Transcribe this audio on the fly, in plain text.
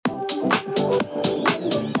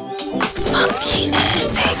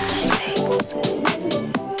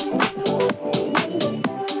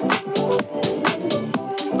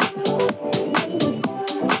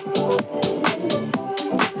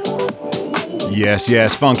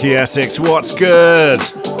Yes, FunkySX, what's good?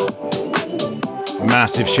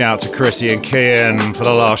 Massive shout to Chrissy and Kian for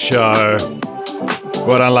the last show.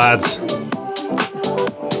 Well done, lads.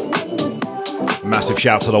 Massive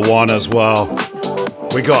shout to the one as well.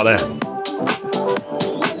 We got there.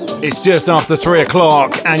 It's just after 3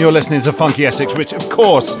 o'clock and you're listening to FunkySX, which of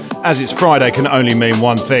course, as it's Friday, can only mean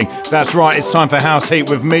one thing. That's right, it's time for House Heat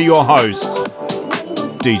with me, your host,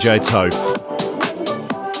 DJ Toph.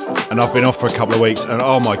 And I've been off for a couple of weeks and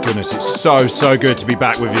oh my goodness, it's so good to be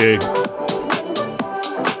back with you.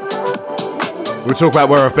 We'll talk about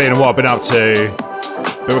where I've been and what I've been up to,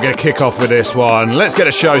 but we're going to kick off with this one. Let's get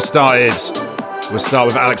the show started. We'll start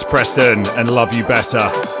with Alex Preston and Love You Better.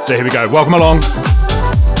 So here we go, welcome along.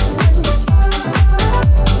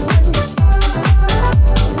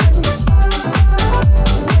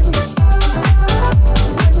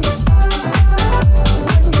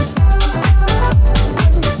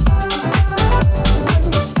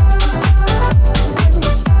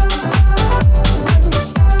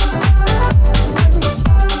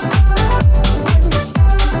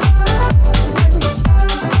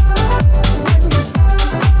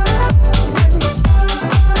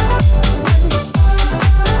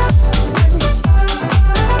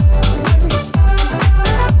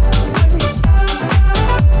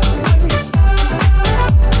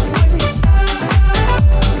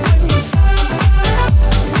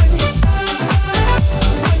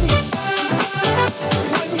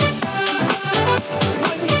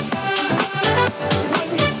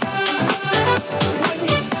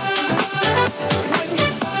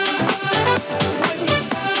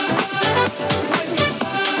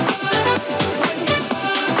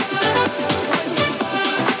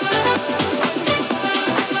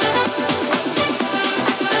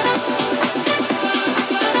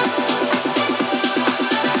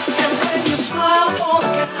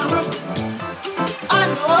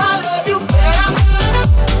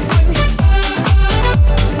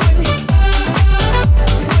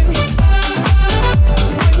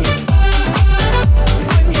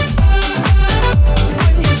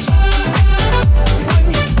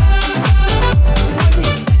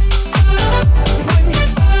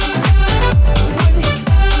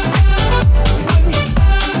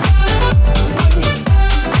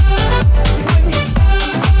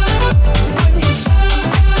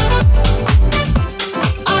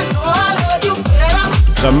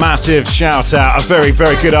 Massive shout out, a very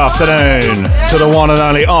good afternoon to the one and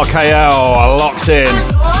only RKL, locked in.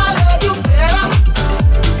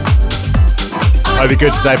 Hope you're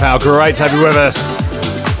good today, pal. Great to have you with us.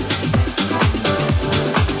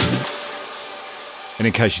 And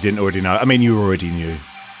in case you didn't already know, I mean you already knew,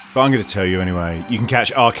 but I'm going to tell you anyway, you can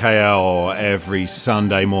catch RKL every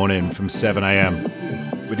Sunday morning from 7 a.m.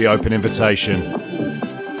 with the open invitation.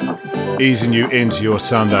 Easing you into your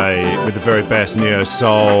Sunday with the very best neo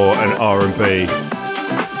soul and R&B.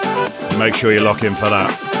 Make sure you lock in for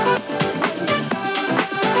that.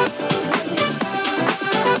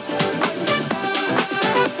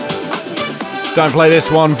 Don't play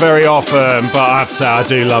this one very often, but I have to say I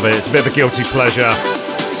do love it. It's a bit of a guilty pleasure.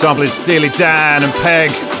 Sampling Steely Dan and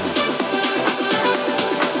Peg.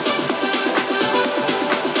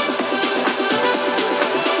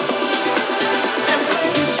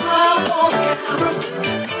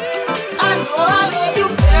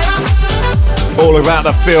 All about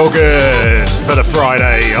the feel good for the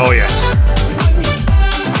Friday. Oh yes.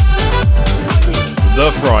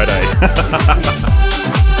 The Friday.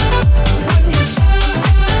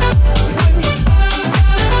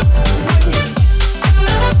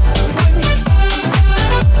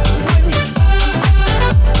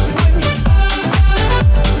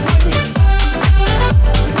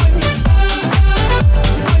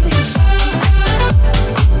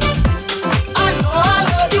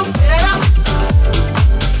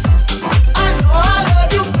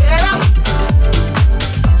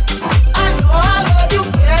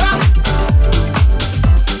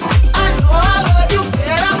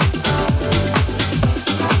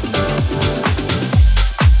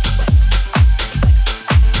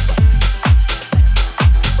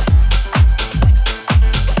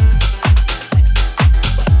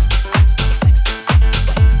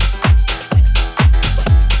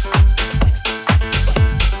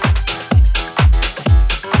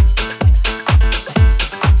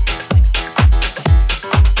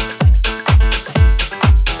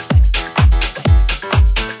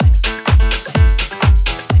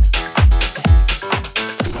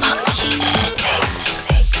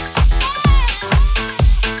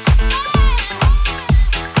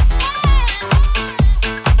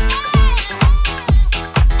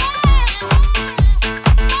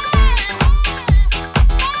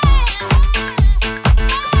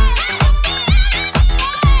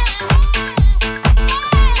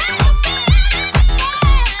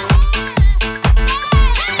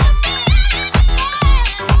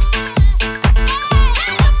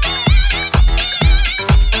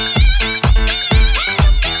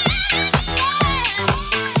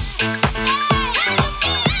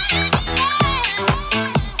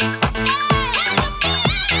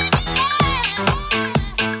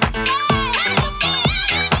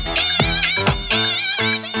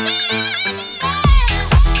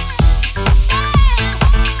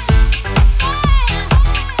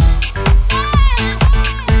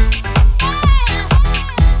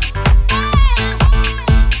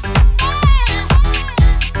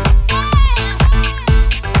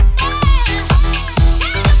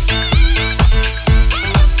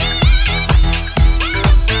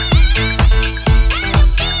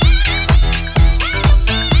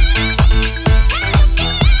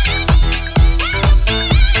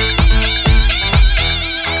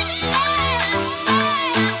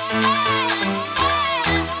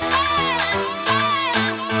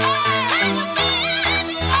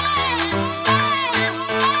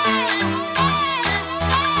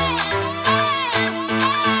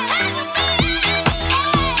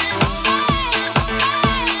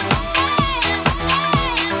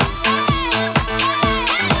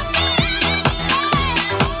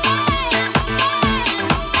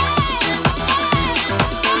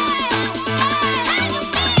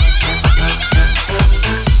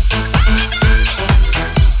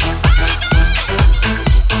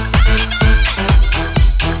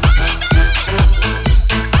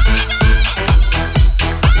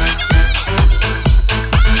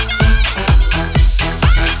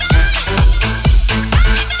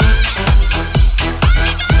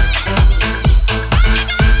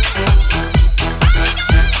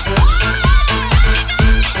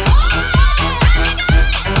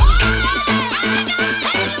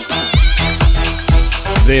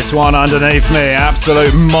 This one underneath me,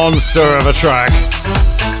 absolute monster of a track.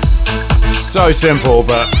 So simple,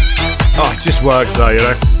 but oh, it just works though, you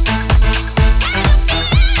know.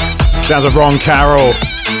 Sounds of Ron Carroll,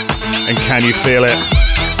 and Can You Feel It?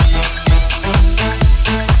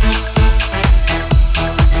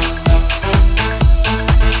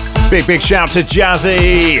 Big shout to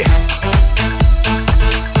Jazzy.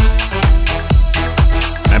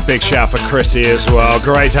 And big shout for Chrissy as well.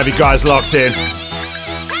 Great to have you guys locked in.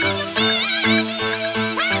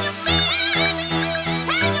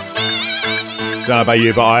 Don't know about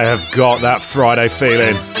you, but I have got that Friday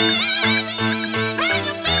feeling.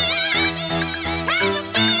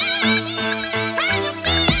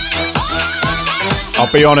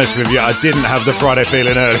 I'll be honest with you, I didn't have the Friday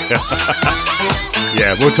feeling earlier.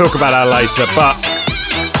 Yeah, we'll talk about that later, but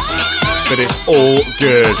it's all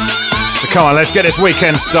good. So come on, let's get this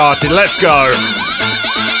weekend started. Let's go.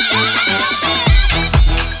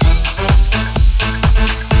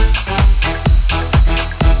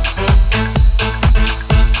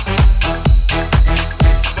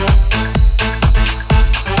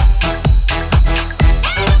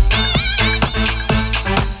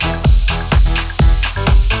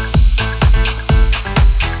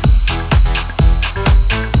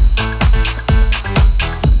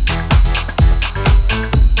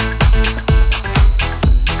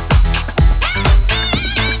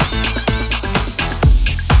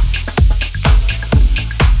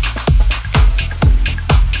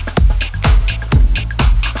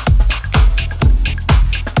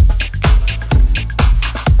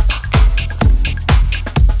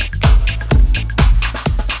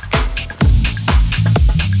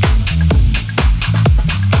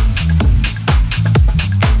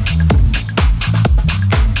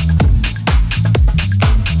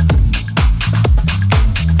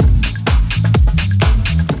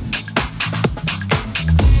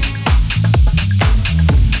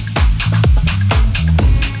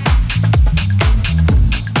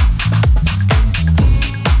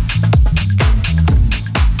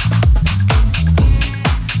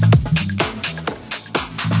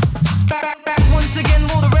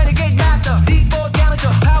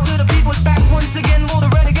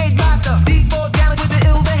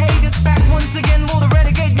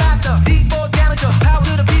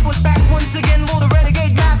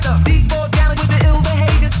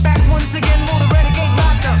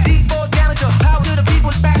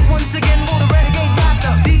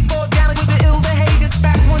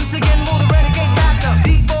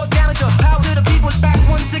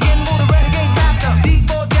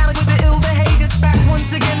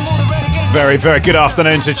 Very good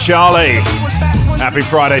afternoon to Charlie. Happy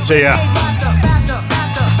Friday to you.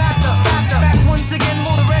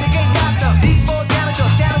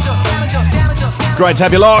 Great to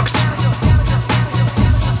have you locked.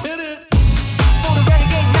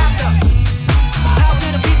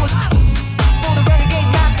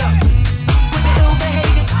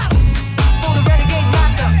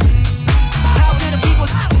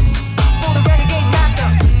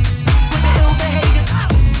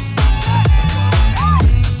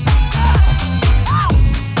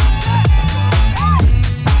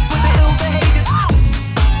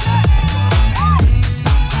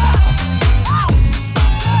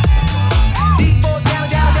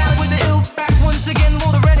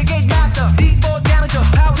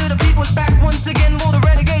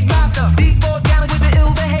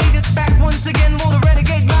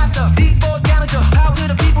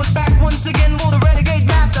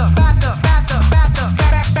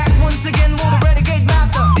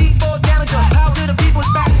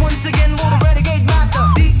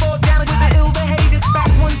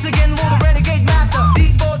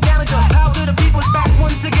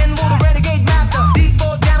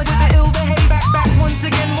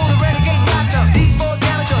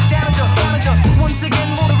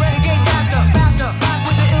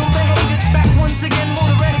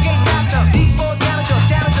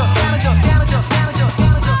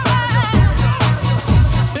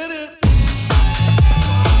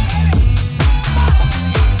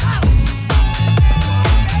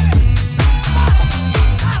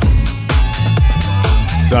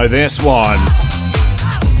 So this one,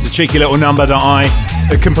 it's a cheeky little number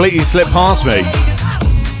that completely slipped past me.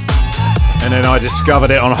 And then I discovered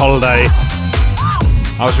it on holiday.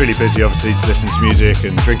 I was really busy, obviously, to listen to music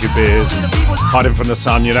and drinking beers and hiding from the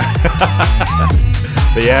sun, you know.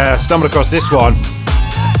 But yeah, stumbled across this one.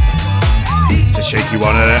 It's a cheeky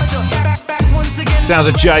one, isn't it? Sounds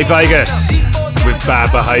of Jay Vegas with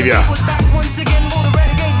Bad Behaviour.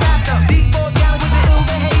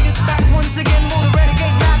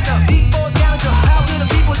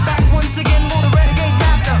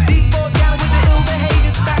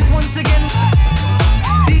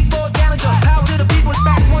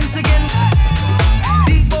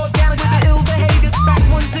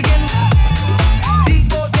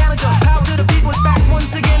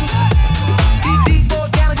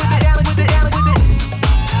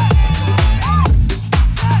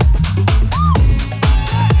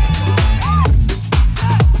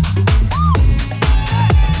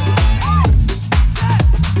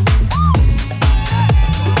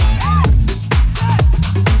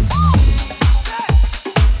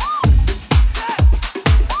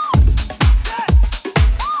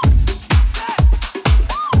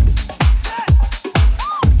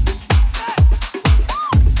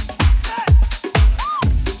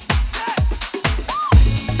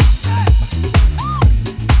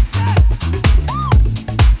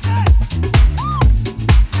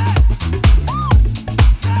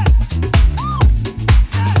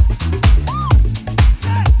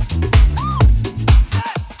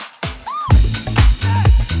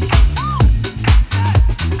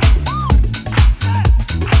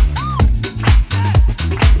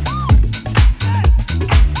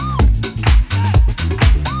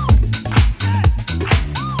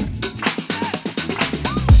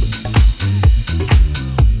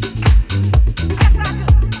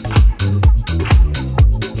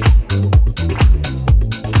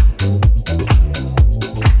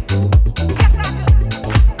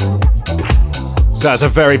 So that's a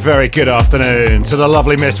very, very good afternoon to the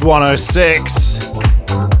lovely Miss 106.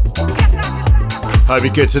 Hope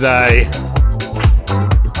you're good today.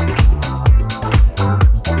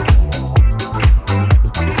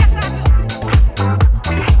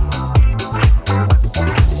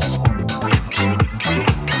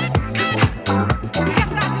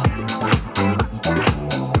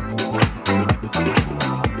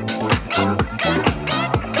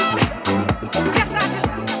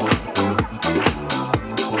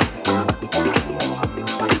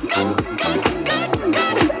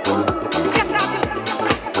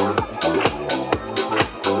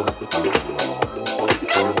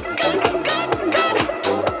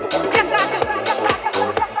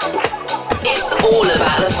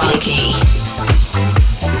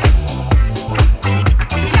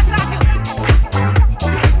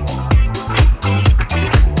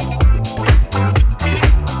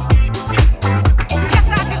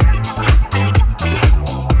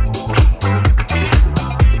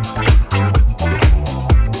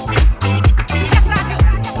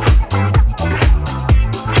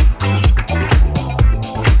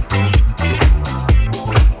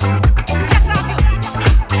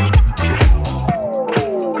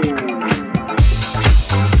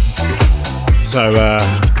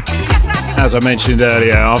 As I mentioned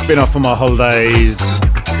earlier, I've been off on my holidays,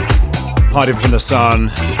 hiding from the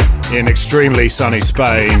sun in extremely sunny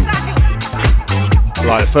Spain.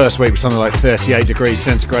 Like the first week was something like 38 degrees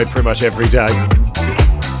centigrade pretty much every day.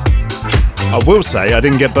 I will say I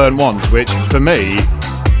didn't get burnt once, which for me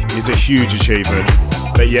is a huge achievement.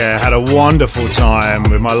 But yeah, had a wonderful time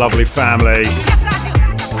with my lovely family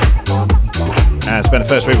and spent the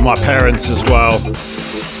first week with my parents as well.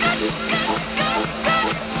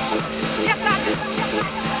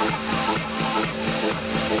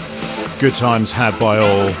 Good times had by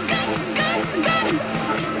all.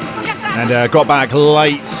 And got back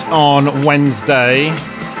late on Wednesday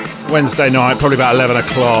night, probably about 11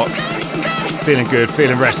 o'clock. Feeling good,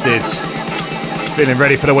 feeling rested, feeling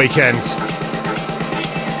ready for the weekend.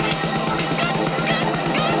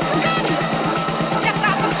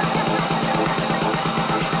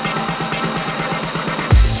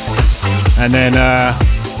 And then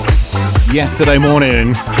yesterday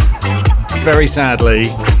morning, very sadly,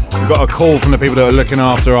 we got a call from the people that are looking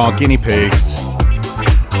after our guinea pigs,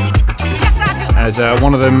 as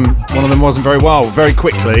one of them wasn't very well very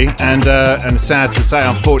quickly, and sad to say,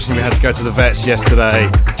 unfortunately, we had to go to the vets yesterday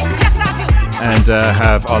and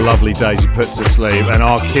have our lovely Daisy put to sleep. And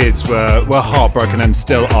our kids were heartbroken and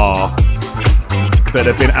still are, but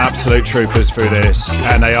they've been absolute troopers through this,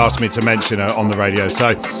 and they asked me to mention her on the radio.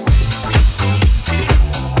 So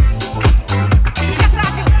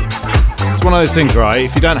it's one of those things, right?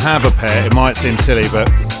 If you don't have a pet, it might seem silly, but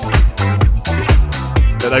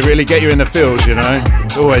they really get you in the feels, you know?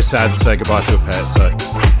 It's always sad to say goodbye to a pet, so.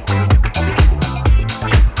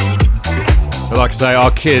 But like I say, our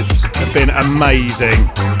kids have been amazing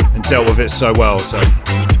and dealt with it so well, so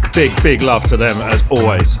big, big love to them as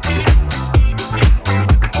always.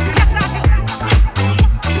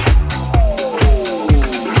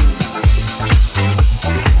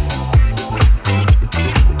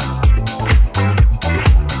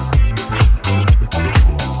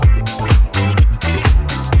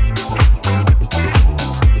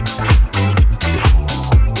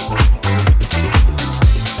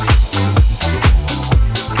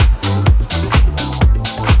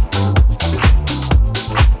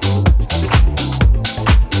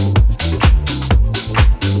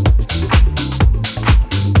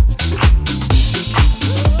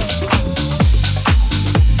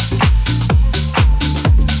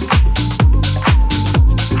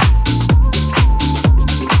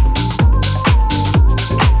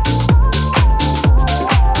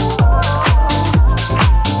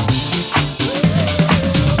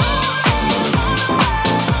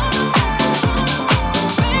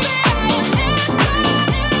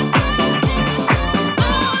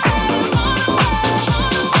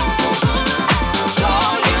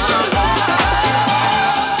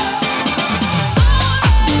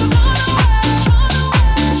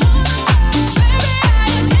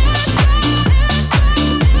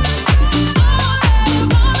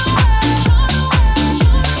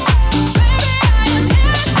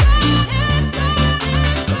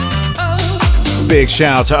 Big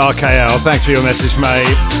shout out to RKL, thanks for your message,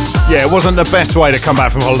 mate. Yeah, it wasn't the best way to come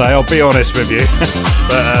back from holiday, I'll be honest with you.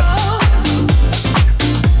 But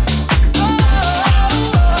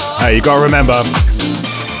hey, you gotta remember,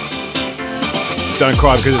 don't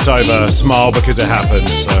cry because it's over, smile because it happened.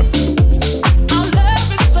 So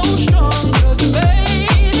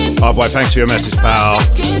Oh boy, thanks for your message, pal.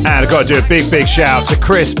 And I've got to do a big shout to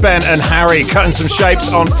Chris, Ben and Harry cutting some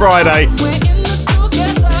shapes on Friday.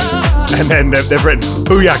 And then they've written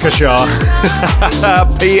Booyakasha.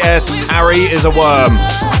 P.S. Harry is a worm.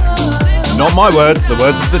 Not my words, the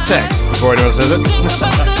words of the text, before anyone says it.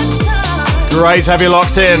 Great to have you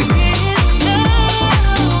locked in.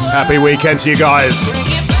 Happy weekend to you guys.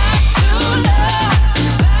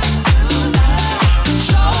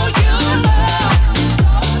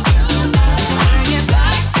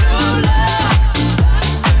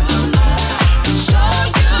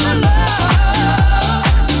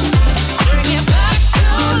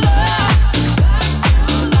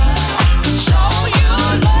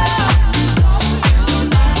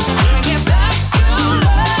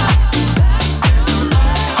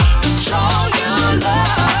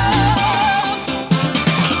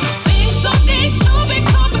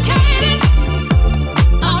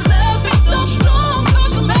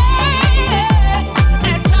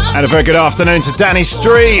 And a very good afternoon to Danny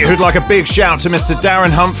Street, who'd like a big shout to Mr.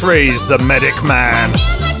 Darren Humphreys, the medic man.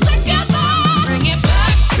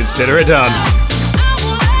 Consider it done.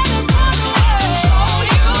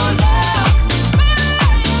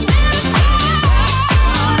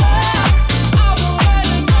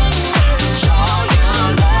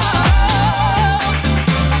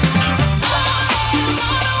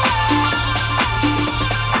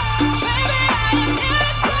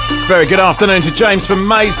 Very good afternoon to James from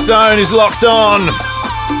Maidstone, who's locked on.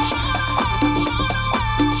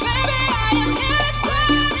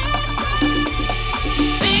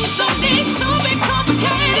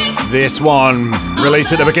 This one,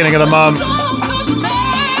 released at the beginning of the month.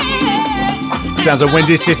 Sounds of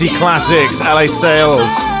Windy City Classics, LA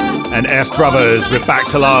Salles, and F.Brothers with Back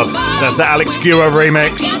to Love. That's the Alex Gewer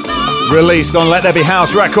remix, released on Let There Be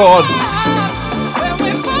House Records.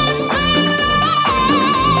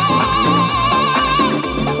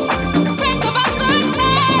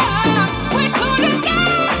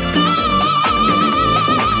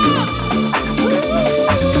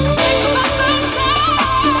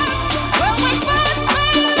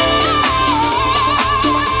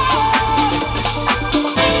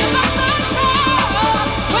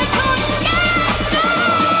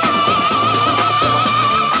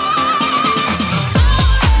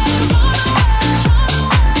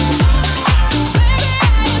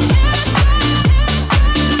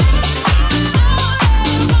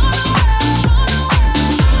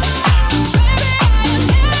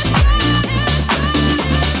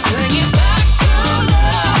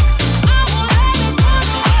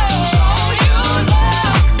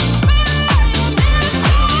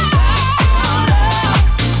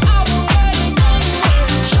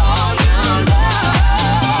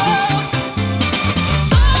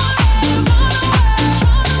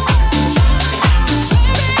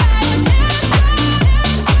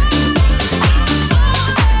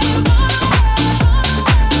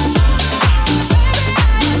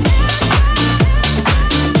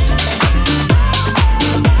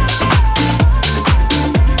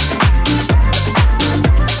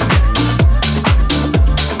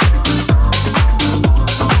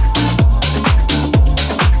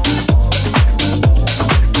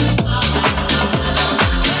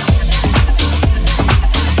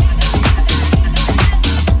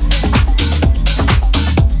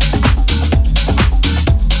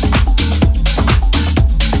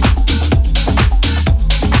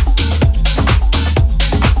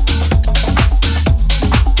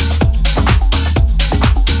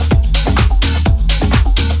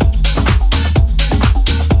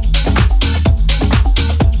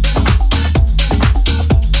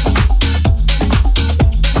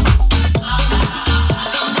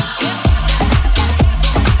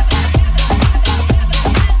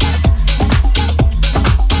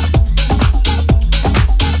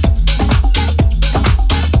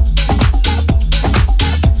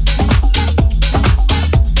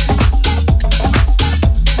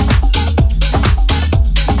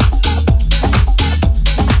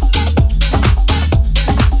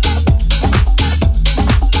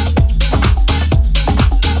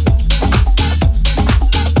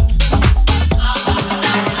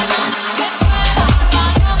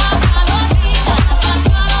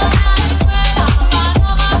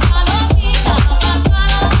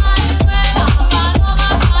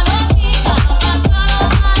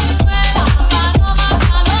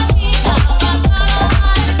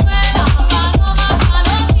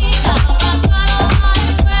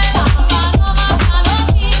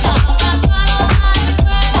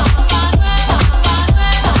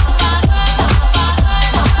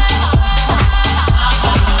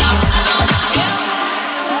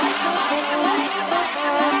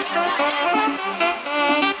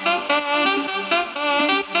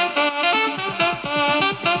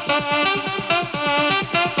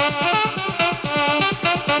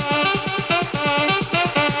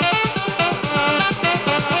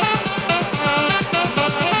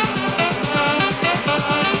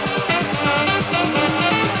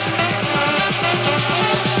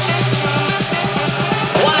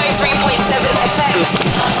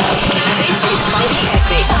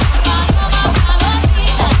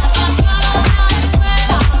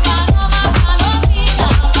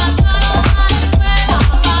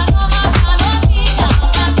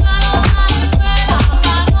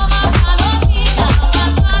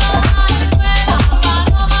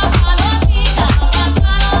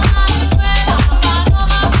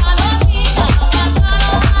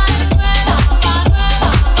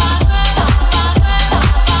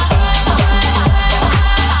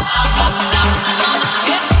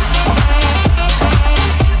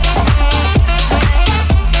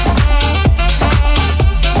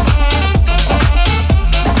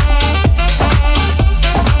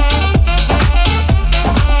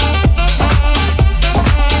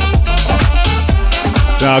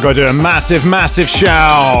 Now I've got to do a massive, massive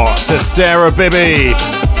shout to Sarah Bibby.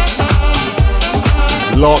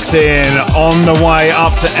 Locked in on the way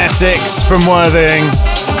up to Essex from Worthing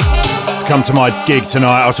to come to my gig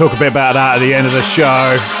tonight. I'll talk a bit about that at the end of the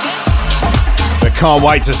show. But can't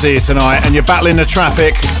wait to see you tonight. And you're battling the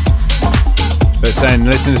traffic, but saying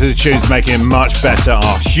listening to the tunes making it much better.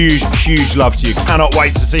 Oh, huge, huge love to you. Cannot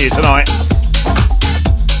wait to see you tonight.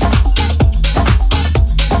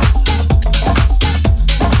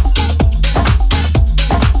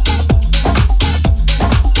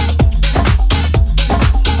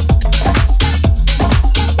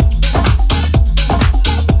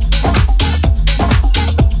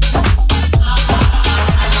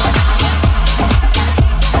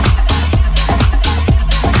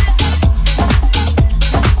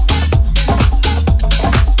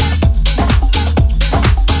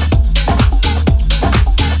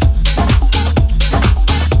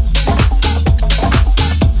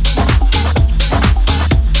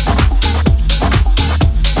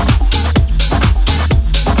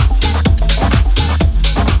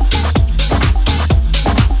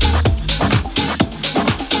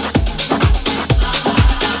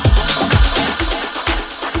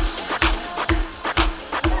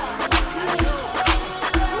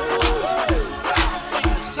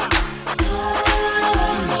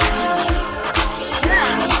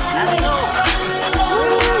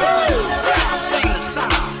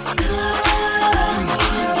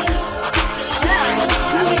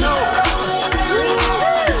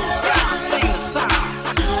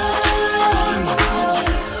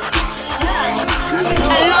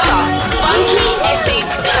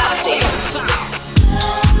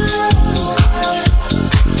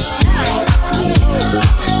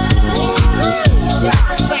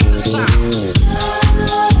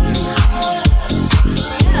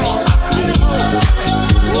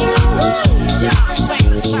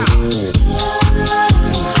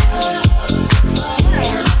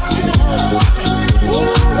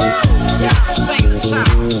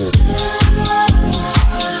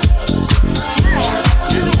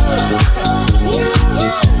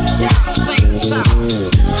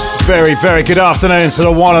 Very good afternoon to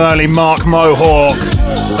the one and only Mark Mohawk.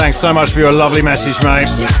 Thanks so much for your lovely message, mate.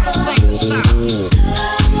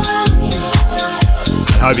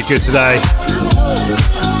 I hope you're good today.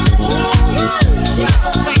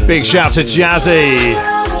 Big shout to Jazzy.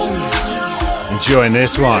 Enjoying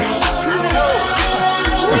this one.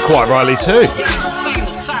 And quite rightly too.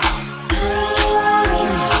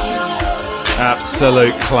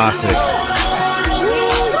 Absolute classic.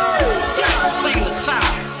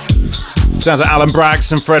 Sounds like Alan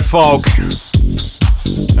Braxe and Fred Falke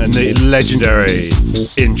and the legendary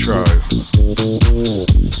intro.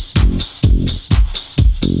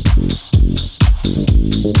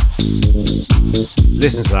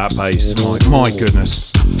 Listen to that bass, my goodness.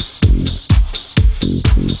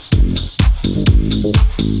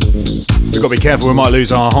 We've got to be careful, we might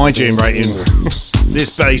lose our hygiene rating. This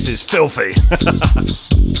bass is filthy.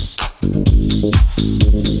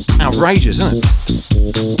 Outrageous, isn't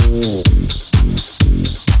it?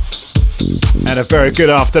 And a very good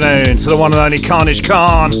afternoon to the one and only Carnage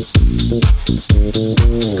Khan.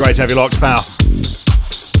 Great to have you locked, pal.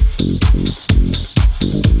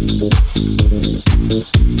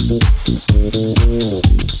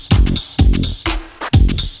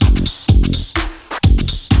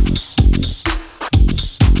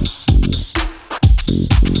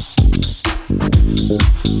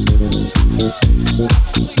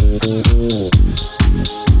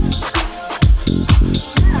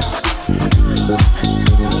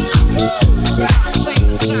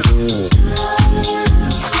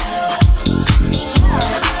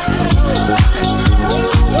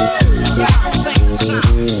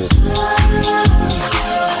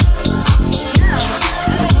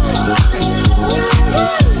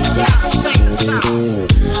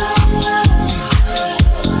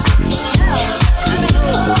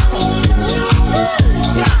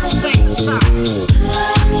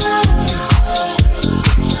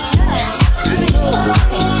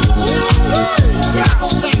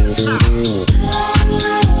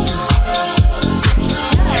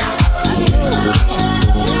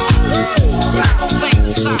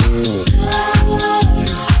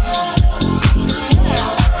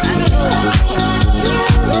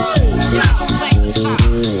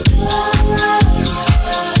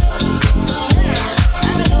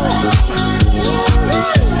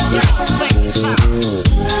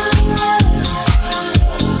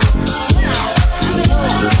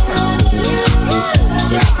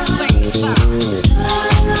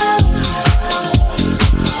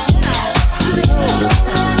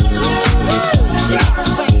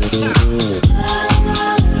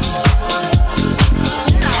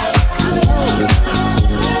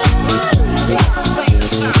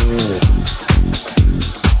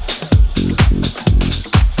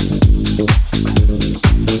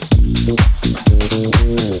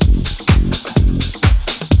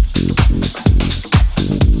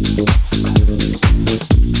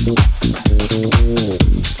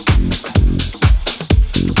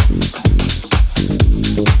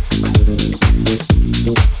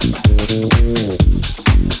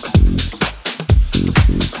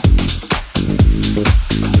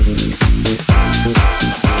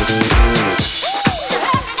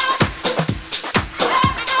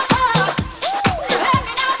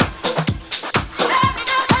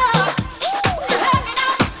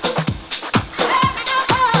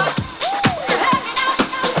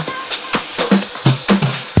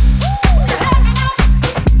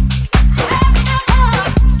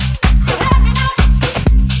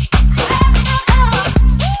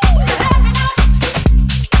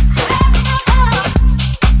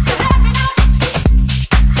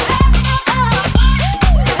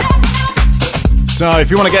 So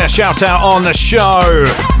if you want to get a shout out on the show,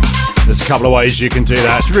 there's a couple of ways you can do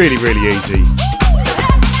that. It's really, really easy.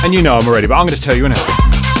 And you know I'm already, but I'm going to tell you, innit?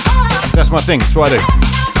 That's my thing, that's what I do.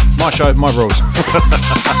 My show, my rules.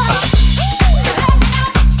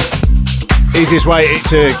 Easiest way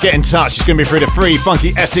to get in touch is going to be through the free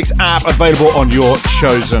FunkySX app, available on your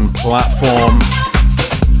chosen platform.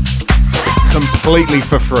 Completely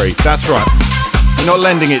for free. That's right. You're not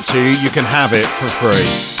lending it to you, you can have it for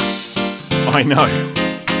free. I know.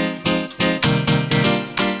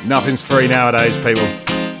 Nothing's free nowadays, people.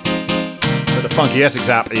 But the FunkySX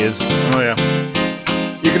app is. Oh yeah.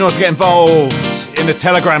 You can also get involved in the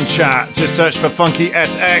Telegram chat. Just search for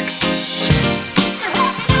FunkySX.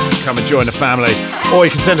 Come and join the family. Or you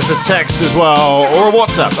can send us a text as well, or a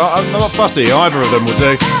WhatsApp. I'm not fussy, either of them will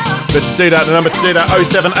do. But to do that, the number to do that,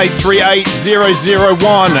 07838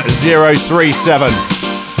 001 037.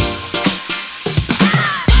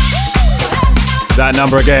 That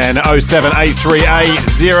number again, 07838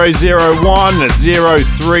 001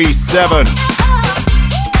 037.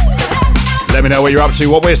 Let me know what you're up to,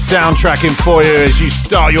 what we're soundtracking for you as you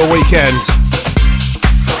start your weekend.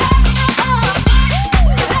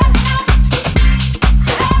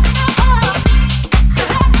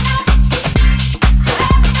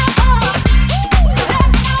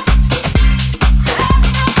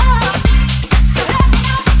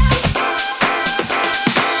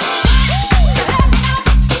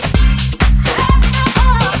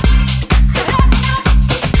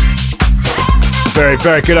 Very,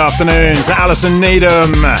 very good afternoon to Alison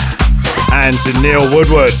Needham and to Neil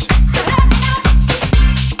Woodward,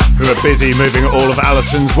 who are busy moving all of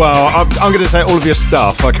Alison's, well, I'm going to say all of your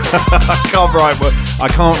stuff. I can't write, I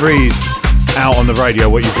can't read out on the radio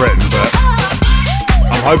what you've written, but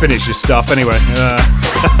I'm hoping it's your stuff anyway.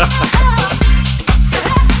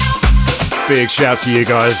 Big shout to you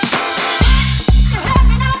guys.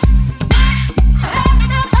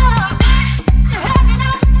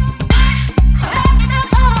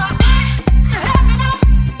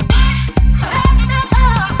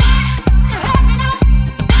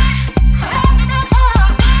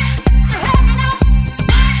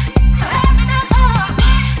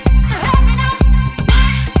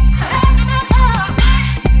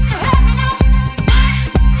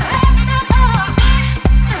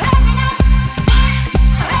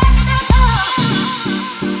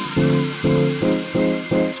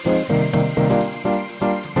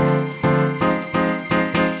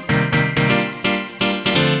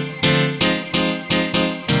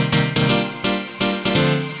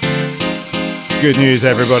 Good news,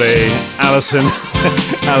 everybody.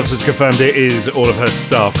 Alison's confirmed it is all of her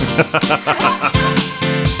stuff.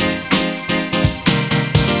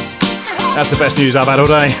 That's the best news I've had all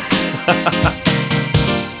day.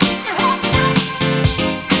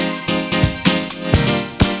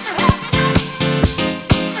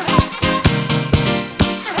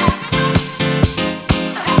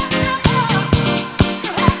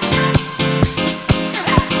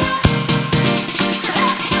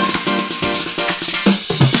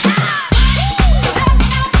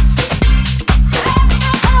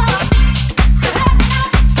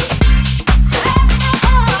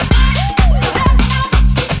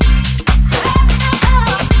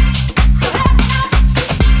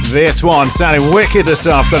 This one sounding wicked this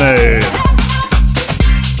afternoon.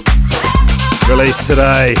 Released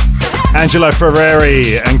today, Angelo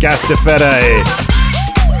Ferreri and Fede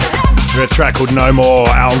with a track called No More,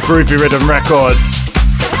 out on Groovy Rhythm Records.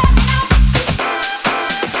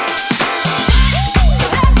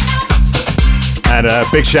 And a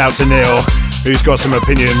big shout to Neil, who's got some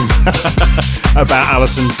opinions about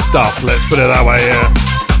Alison's stuff, let's put it that way, yeah.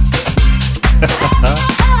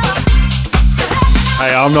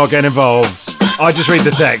 Hey, I'm not getting involved. I just read the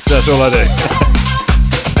text, that's all I do.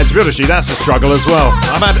 And to be honest with you, that's a struggle as well.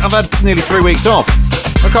 I've had nearly 3 weeks off.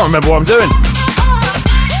 I can't remember what I'm doing.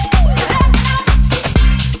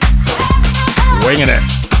 Winging it.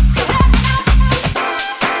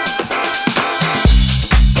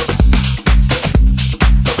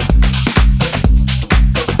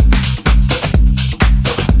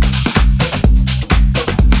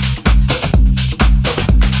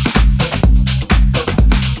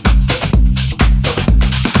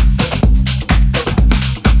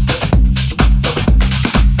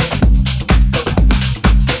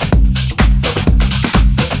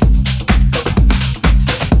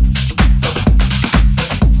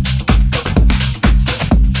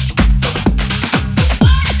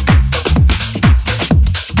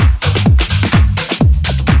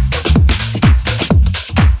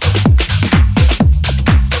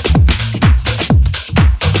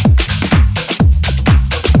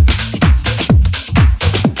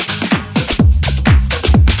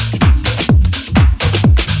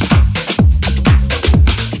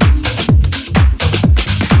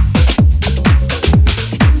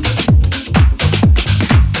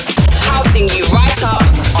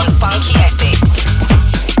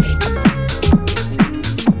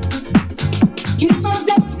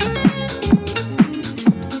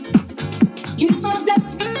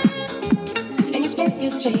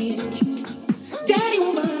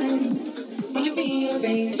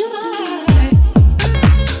 Gotta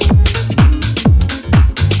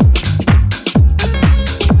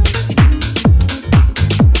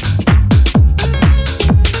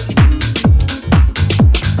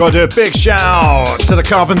do a big shout out to the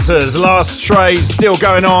Carpenters. Last trade still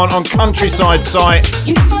going on Countryside site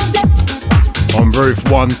on roof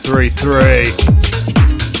 133.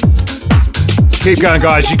 Keep going,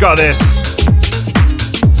 guys, you got this.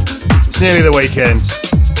 It's nearly the weekend.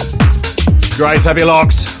 Great, have your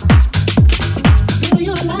locks.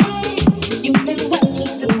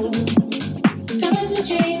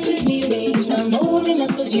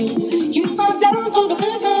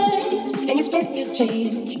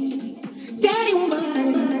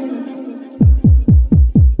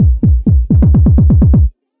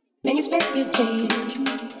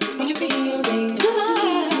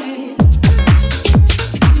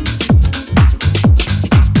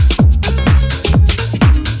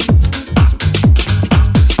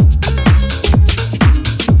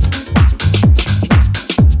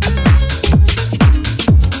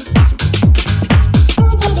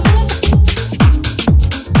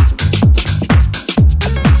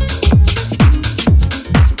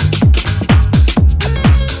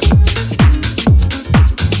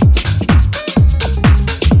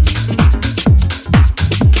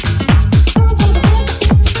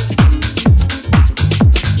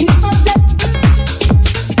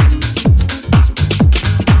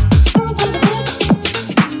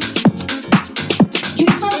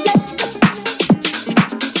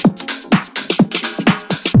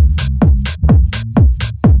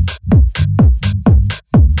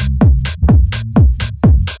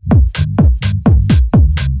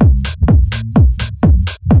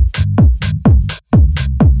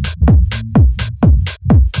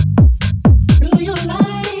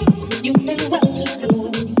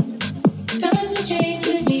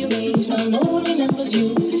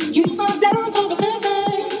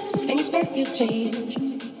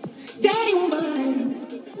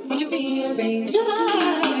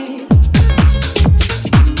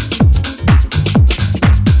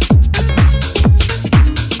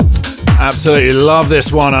 Absolutely love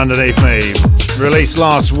this one underneath me. Released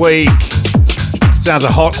last week. Sounds of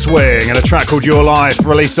Hotswing and a track called Your Life,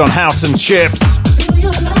 released on House and Chips.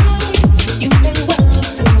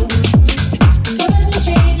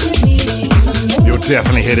 You'll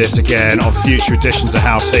definitely hear this again on future editions of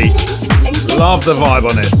House Heat. Love the vibe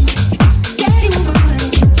on this.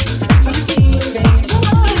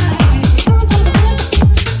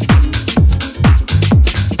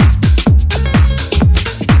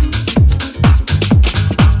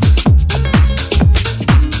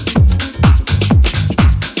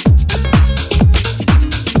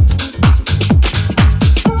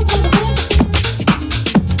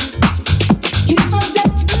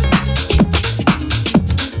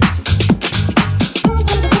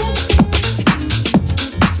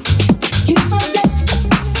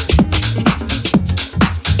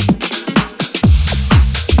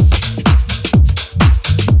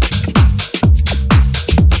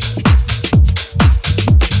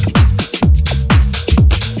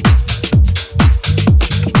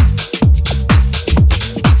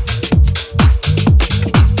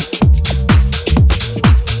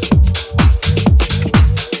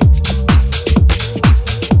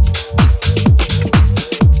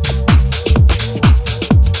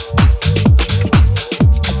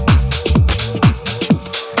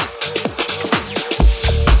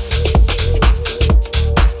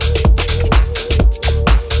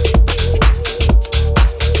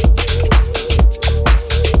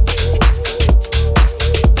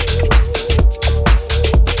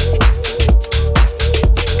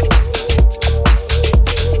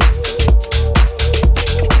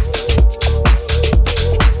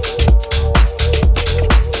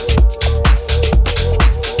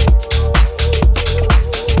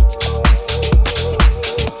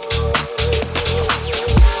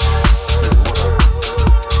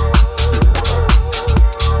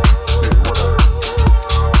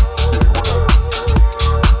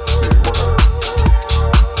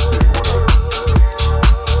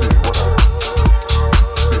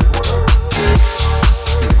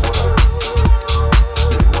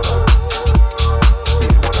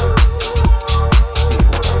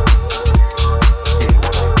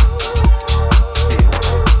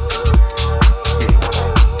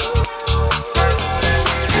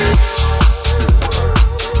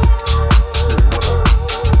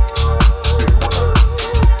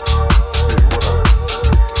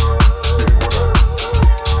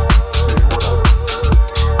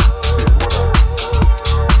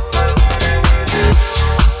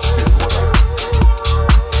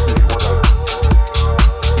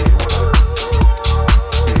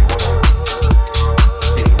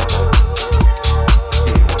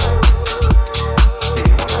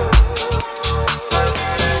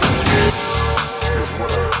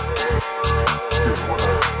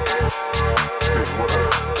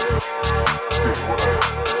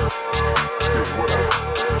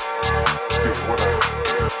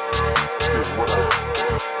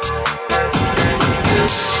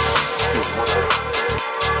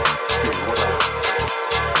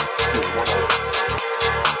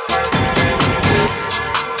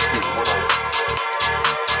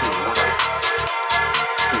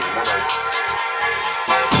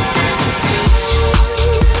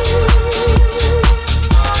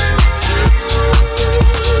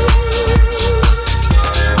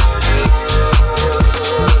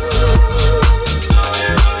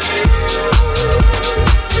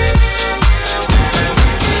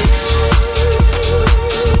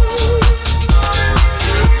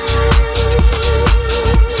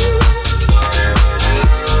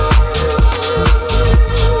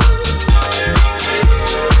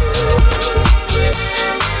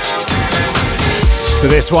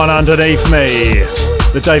 this one underneath me.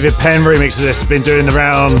 The David Penn remix of this has been doing the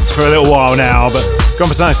rounds for a little while now, but gone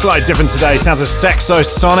for something slightly different today. Sounds of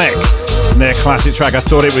Sex-O-Sonique and their classic track, I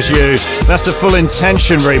Thought It Was You. That's the Full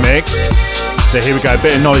Intention remix. So here we go, a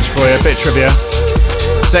bit of knowledge for you, a bit of trivia.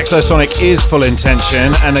 Sex-O-Sonique is Full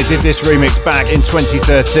Intention, and they did this remix back in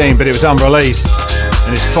 2013, but it was unreleased,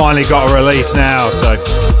 and it's finally got a release now, so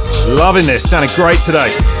loving this, sounded great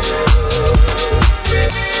today.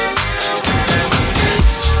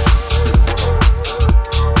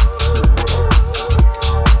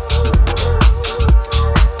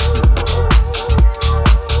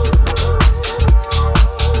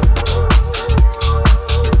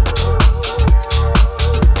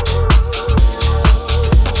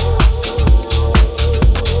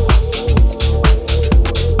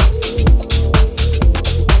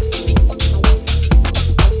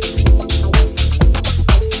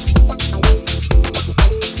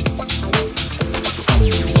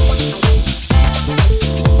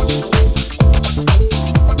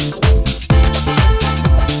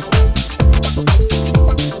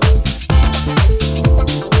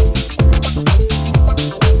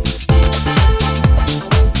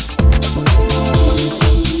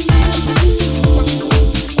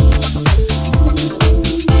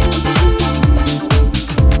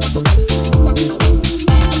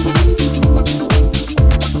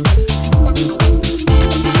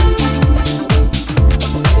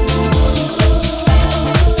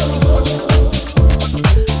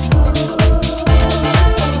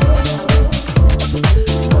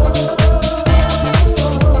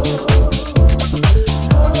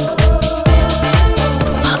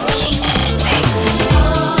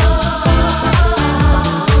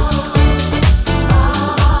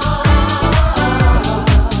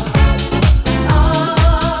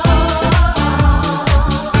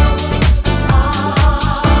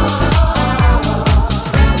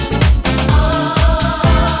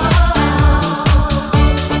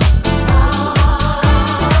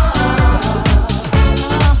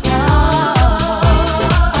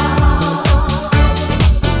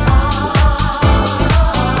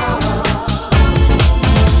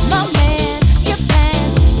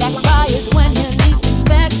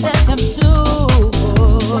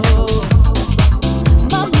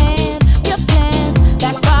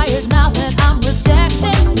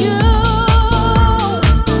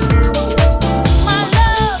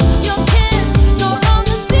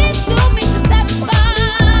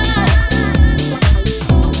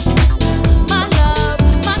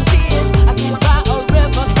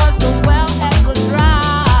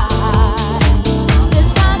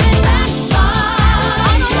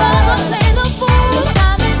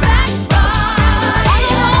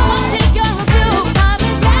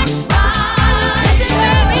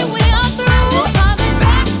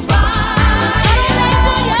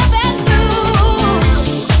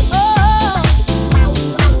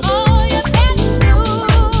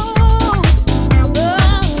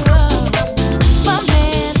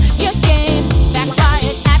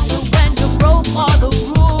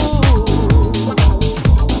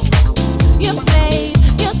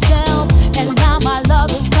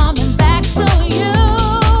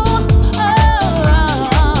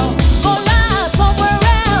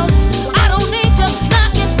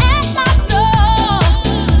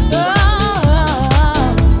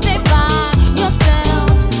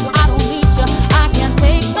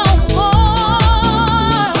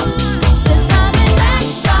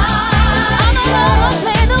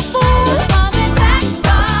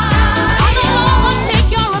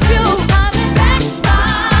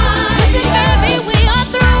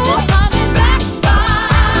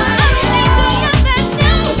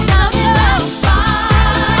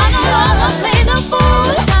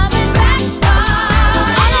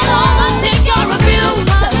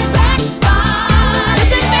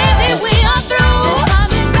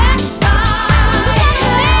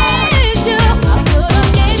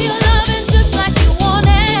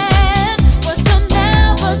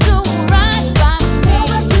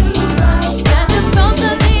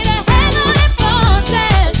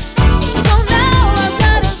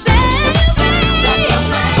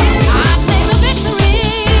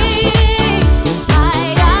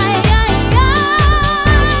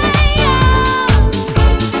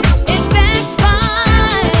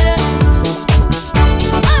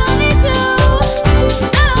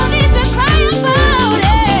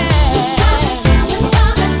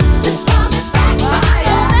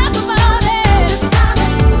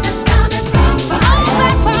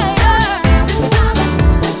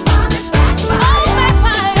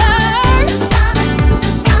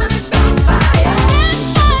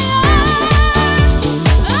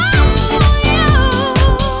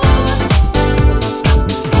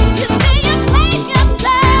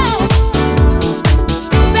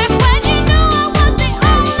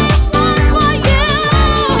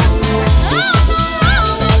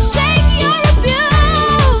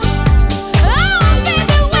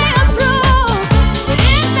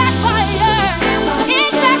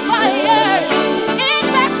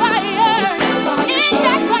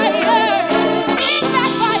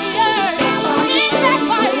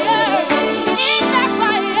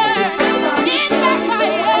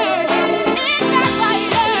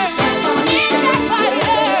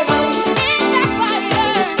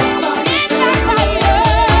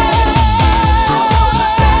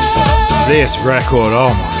 This record, oh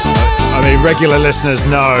my God. I mean, regular listeners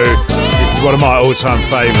know this is one of my all-time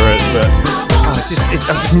favourites, but I'm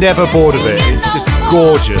just never bored of it. It's just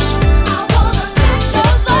gorgeous.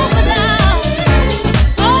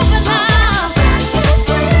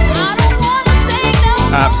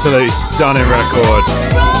 Absolutely stunning record.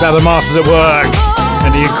 It's how the Masters at work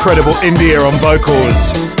and the incredible India on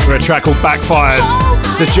vocals for a track called Backfired.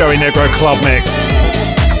 It's a Joey Negro club mix.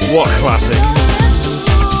 What a classic.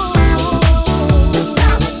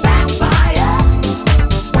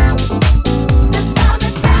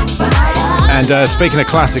 And speaking of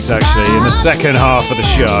classics, actually, in the second half of the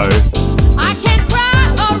show, I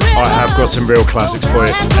have got some real classics for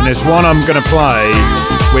you. And there's one I'm going to play,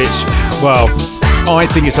 which, well, I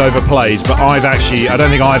think it's overplayed, but I don't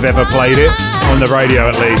think I've ever played it on the radio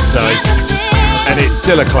at least. So, and it's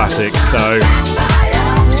still a classic. So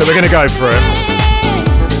we're going to go for it.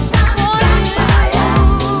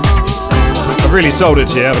 I've really sold it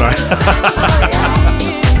to you, haven't I?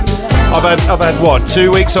 I've had what,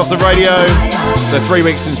 2 weeks off the radio? So 3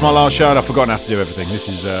 weeks since my last show, and I've forgotten how to do everything. This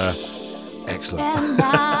is excellent.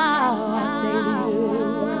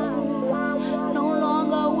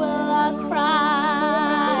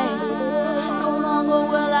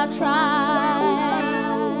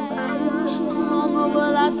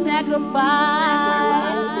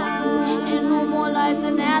 Sacrifice, and no more lies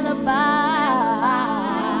and alibis.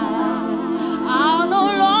 I'll no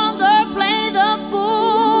longer play the fool.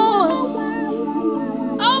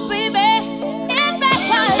 Oh baby, it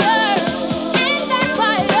backfired, it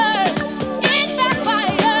backfired, it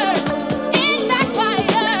backfired, it backfired, it backfired,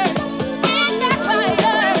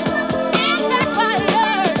 it backfired, it backfired,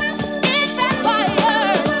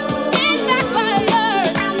 it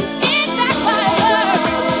backfired, it backfired.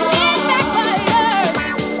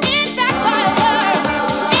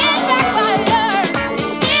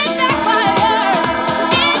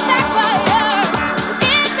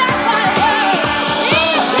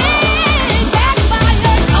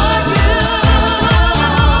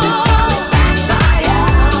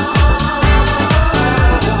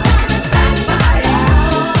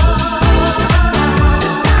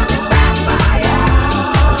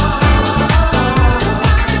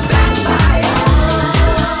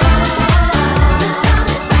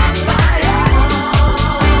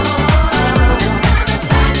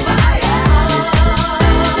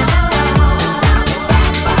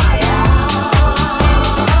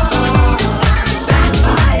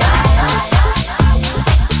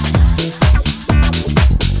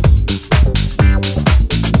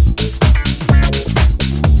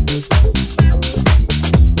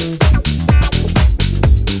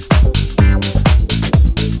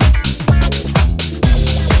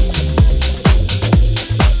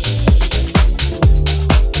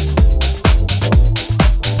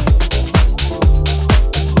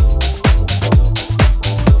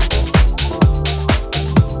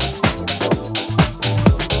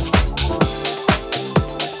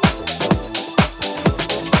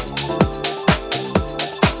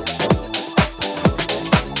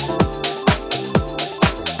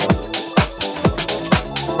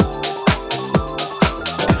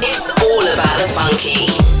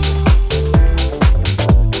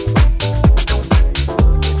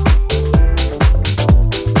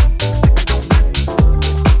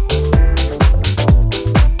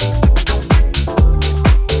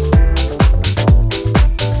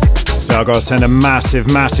 I've got to send a massive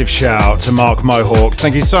shout out to Mark Mohawk.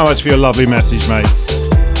 Thank you so much for your lovely message, mate.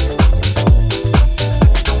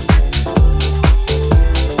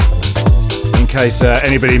 In case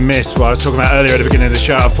anybody missed what I was talking about earlier at the beginning of the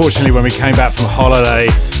show, unfortunately when we came back from holiday,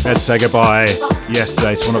 we had to say goodbye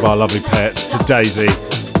yesterday to one of our lovely pets, to Daisy.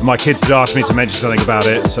 My kids had asked me to mention something about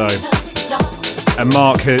it, so... And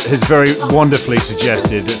Mark has very wonderfully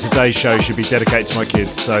suggested that today's show should be dedicated to my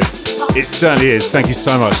kids, so it certainly is. Thank you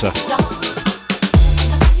so much, sir.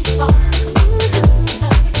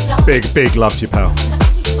 Big love to you, pal.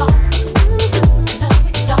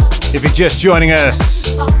 If you're just joining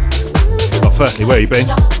us, well, firstly, where have you been?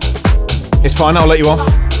 It's fine, I'll let you off.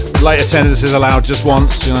 Late attendance is allowed just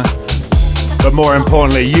once, you know. But more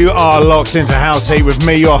importantly, you are locked into House Heat with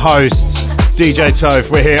me, your host, DJ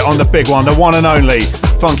Toph. We're here on the big one, the one and only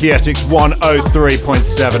FunkySX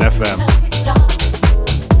 103.7 FM.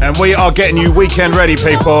 And we are getting you weekend ready,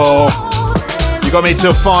 people. You got me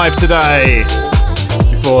till 5 today,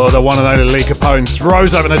 before the one and only Lee Capone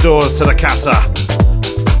throws open the doors to the casa.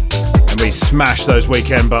 And we smash those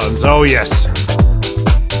weekend buttons, oh yes.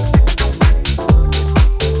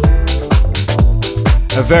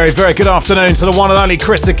 A very good afternoon to the one and only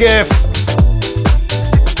Chris the Giff.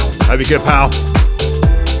 Hope you're good, pal.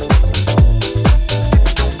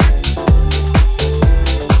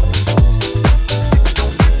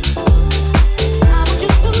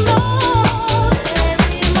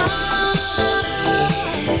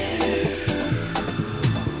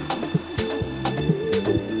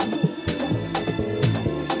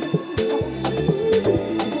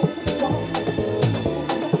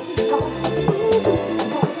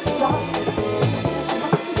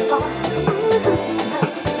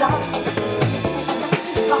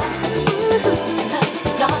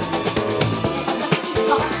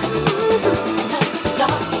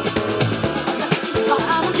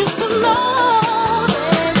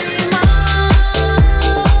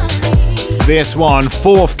 This one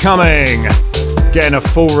forthcoming, getting a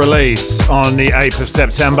full release on the 8th of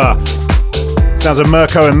September. Sounds of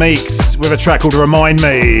Mirko and Meex with a track called Remind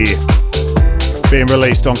Me, being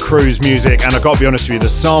released on Cruise Music. And I've got to be honest with you, the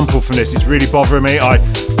sample from this is really bothering me. I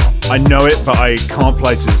know it, but I can't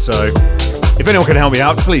place it, so if anyone can help me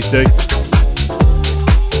out, please do.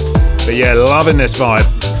 But yeah, loving this vibe.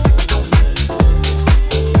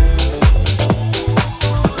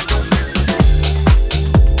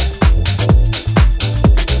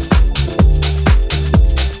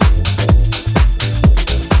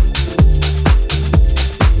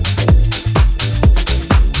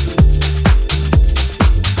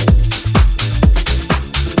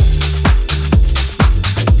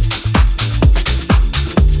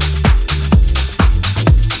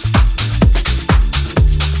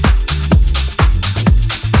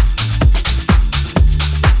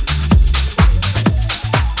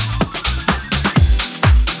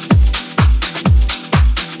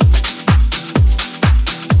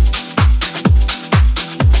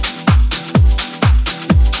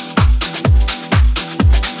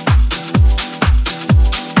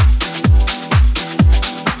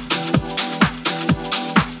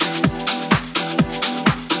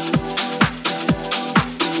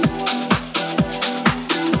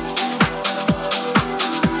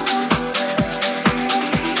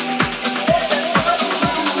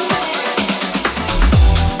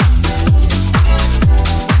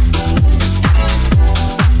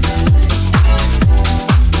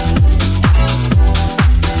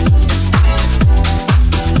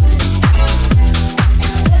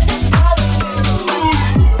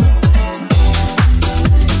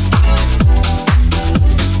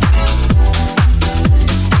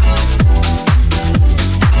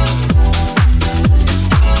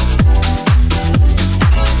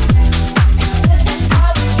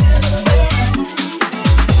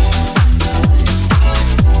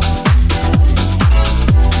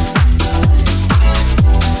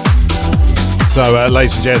 So,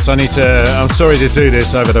 ladies and gents, I'm sorry to do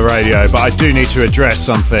this over the radio, but I do need to address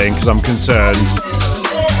something because I'm concerned.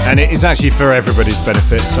 And it is actually for everybody's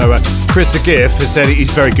benefit. So, Chris the GIF has said he's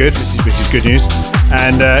very good, which is good news.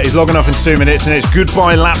 And he's logging off in 2 minutes, and it's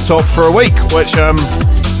goodbye laptop for a week, which, I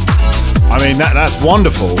mean, that's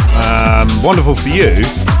wonderful. Wonderful for you.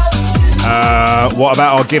 What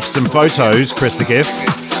about our GIFs and photos, Chris the GIF?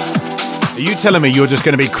 Are you telling me you're just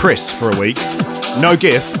going to be Chris for a week? No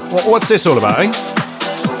GIF? What's this all about, eh?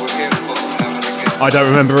 I don't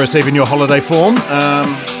remember receiving your holiday form.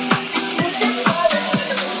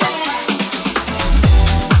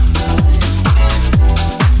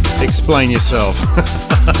 Explain yourself.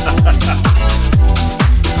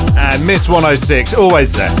 And Miss 106,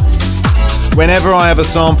 always there. Whenever I have a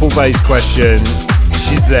sample-based question,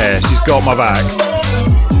 she's there. She's got my back.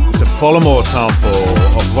 It's a Follow More sample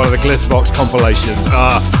of one of the Glitterbox compilations.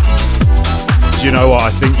 Do you know what? I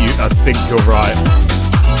think you're right.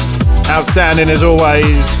 Outstanding as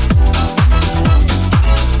always.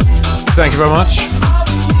 Thank you very much.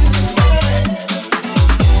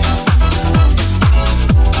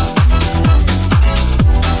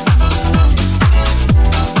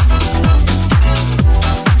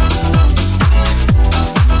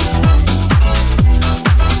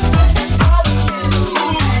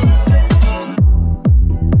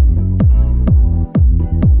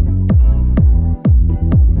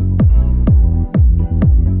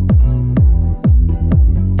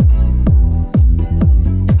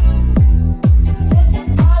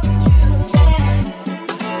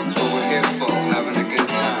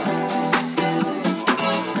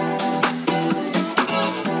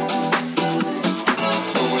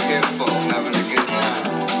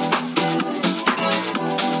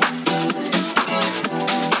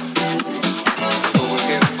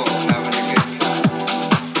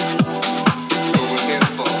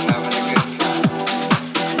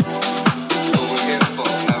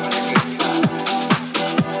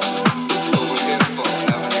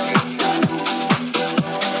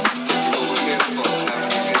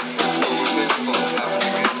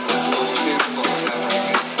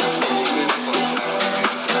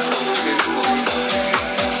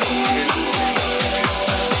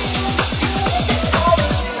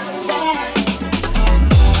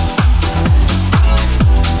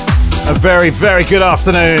 Very, very good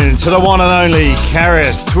afternoon to the one and only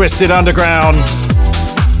Karis, Twisted Underground.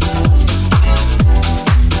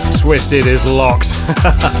 Twisted is locked.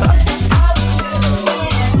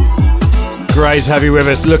 Gray's heavy with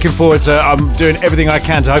us. Looking forward to, I'm doing everything I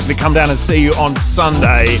can to hopefully come down and see you on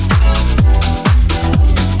Sunday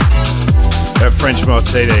at French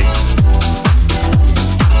Martini.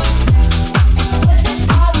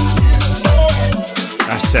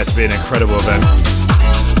 That's set to be an incredible event.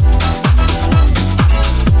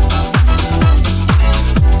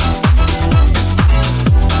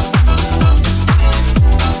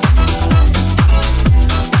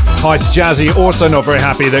 Hi to Jazzy, also not very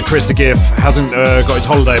happy that Chris the GIF hasn't got his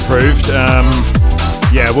holiday approved.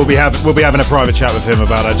 Yeah, we'll be having a private chat with him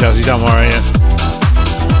about that, Jazzy, don't worry.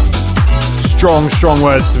 Strong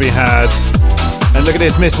words to be had. And look at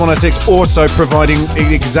this, Miss 106 also providing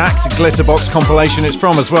the exact Glitterbox compilation it's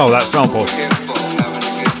from as well, that sample.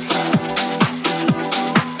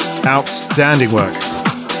 Outstanding work.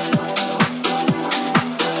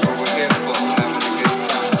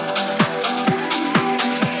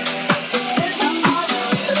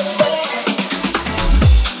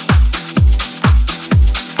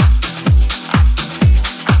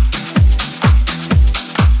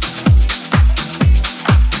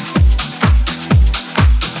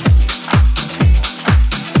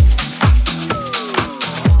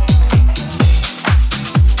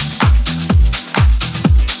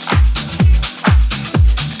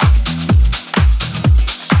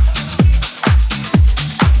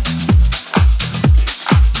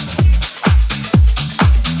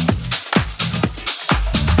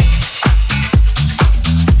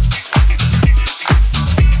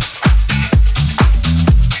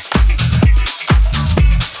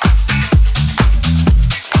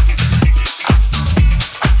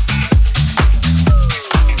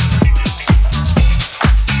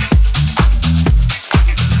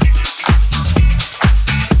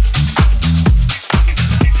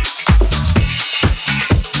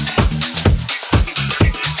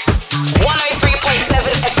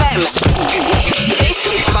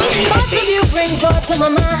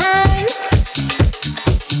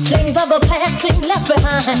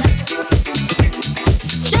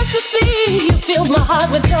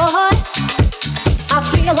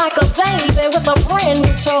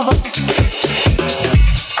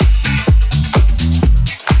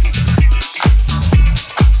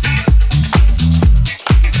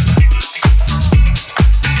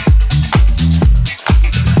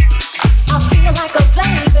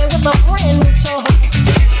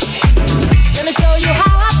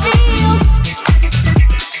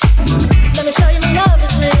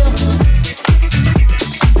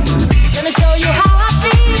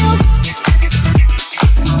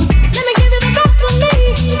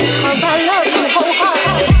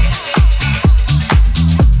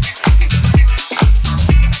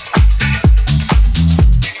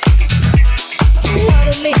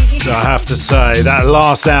 Say that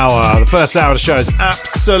last hour, the first hour of the show has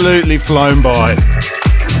absolutely flown by.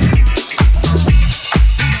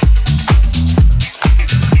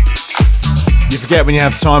 You forget when you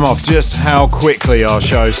have time off just how quickly our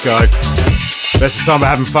shows go. That's the time we're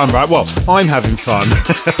having fun, right? Well, I'm having fun.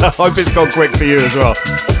 I hope it's gone quick for you as well.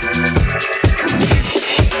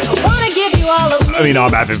 I mean,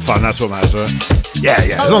 I'm having fun, that's what matters, right? Yeah,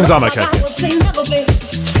 as long as I'm okay.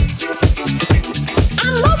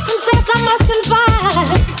 I must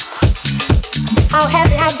confide how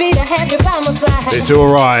happy I'd be to have you by my side. It's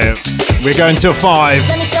alright. We're going till 5.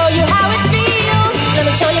 Let me show you how it feels. Let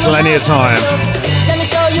me show you plenty of time. Let me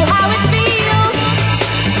show you how it feels.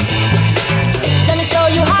 Let me show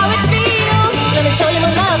you how it feels. Let me show you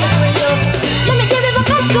my love is real. Let me give you the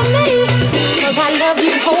best of me, 'cause I love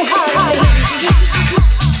you wholeheartedly.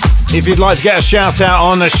 If you'd like to get a shout out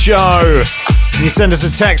on the show, you send us a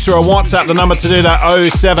text or a WhatsApp. The number to do that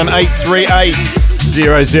 07838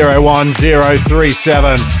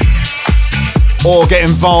 001037. Or get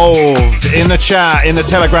involved in the chat in the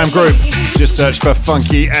Telegram group. Just search for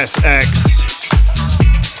FunkySX.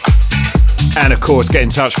 And of course, get in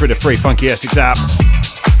touch through the free FunkySX app.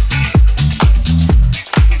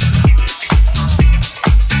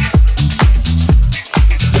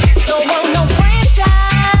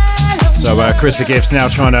 So Chris the Gift's now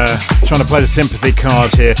trying to play the sympathy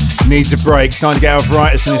card here. Needs a break, starting to get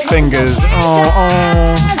arthritis in his fingers.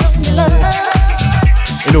 Oh.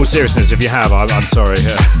 In all seriousness, if you have, I'm sorry. I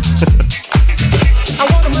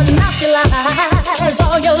want to monopolize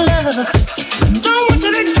all your love. Don't want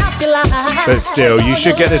you to capitalize. But still, you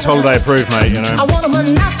should get this holiday approved, mate, you know. I want to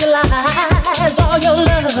monopolize all your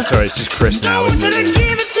love. Sorry, it's just Chris now, isn't it? Don't want you to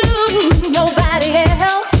give it to nobody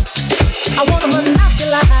else. I want to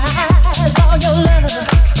monopolize all your love.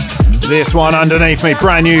 This one underneath me,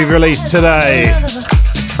 brand new release today.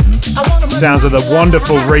 Sounds of the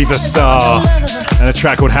wonderful Riva Starr and a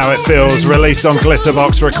track called How It Feels, released on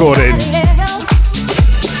Glitterbox Recordings.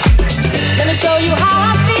 Let me show you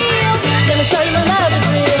how I feel. Let me show you my love is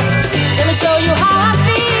real. Let me show you how I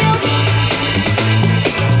feel.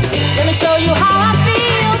 Let me show you how I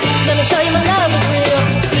feel. Let me show you my love is real.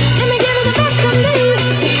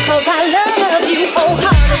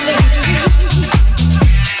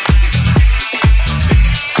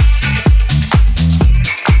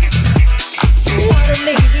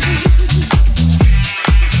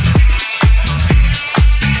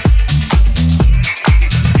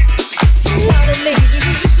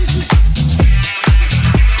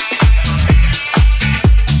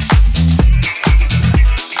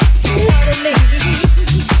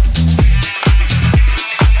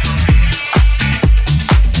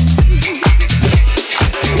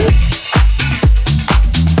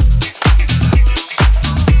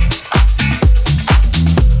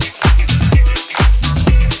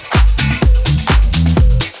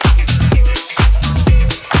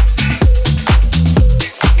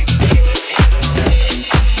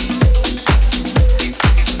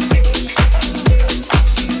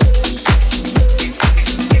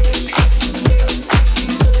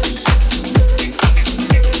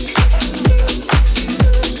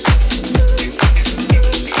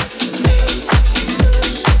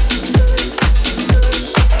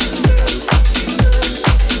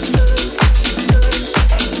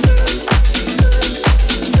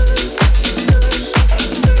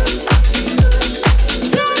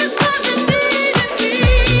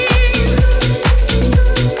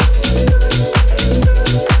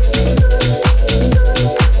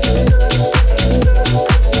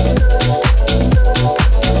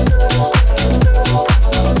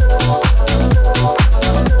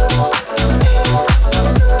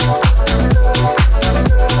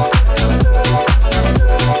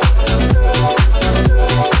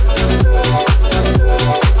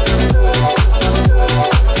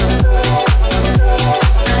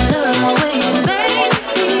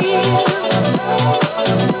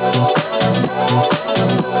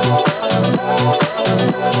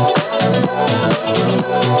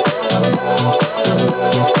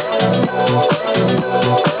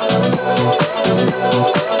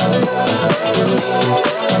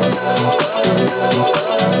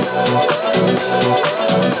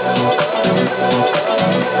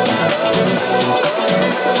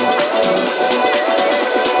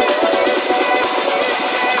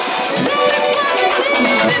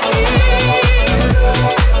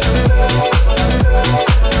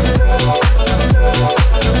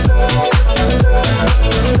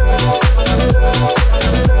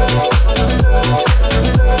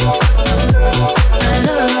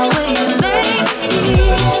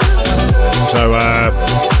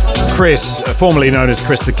 Chris, formerly known as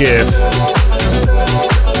Chris the Give,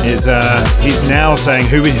 is he's now saying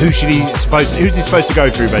who's he supposed to go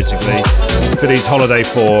through basically for these holiday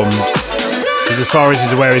forms. Because as far as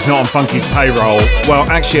he's aware, he's not on Funky's payroll. Well,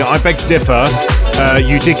 actually, I beg to differ.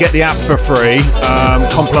 You did get the app for free,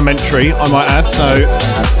 complimentary, I might add. So,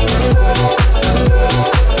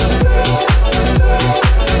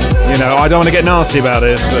 you know, I don't want to get nasty about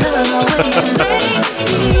this, but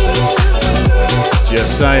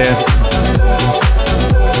just saying.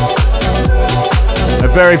 A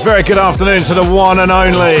very, very good afternoon to the one and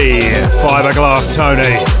only Fiberglass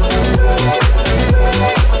Tony.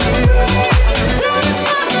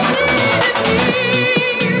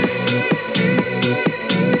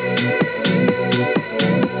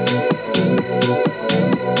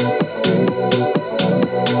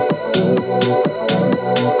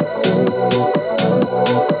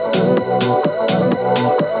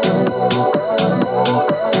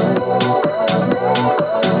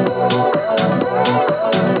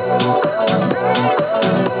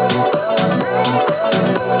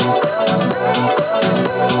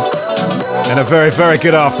 Very, very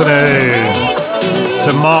good afternoon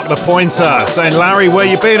to Mark the Pointer, saying, Larry, where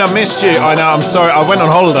you been? I missed you. I know, I'm sorry, I went on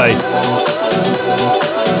holiday.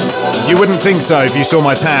 You wouldn't think so if you saw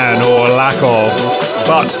my tan or lack of,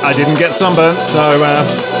 but I didn't get sunburnt, so,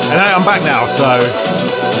 and I'm back now, so.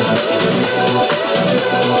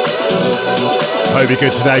 Hope you're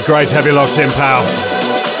good today. Great to have you locked in, pal.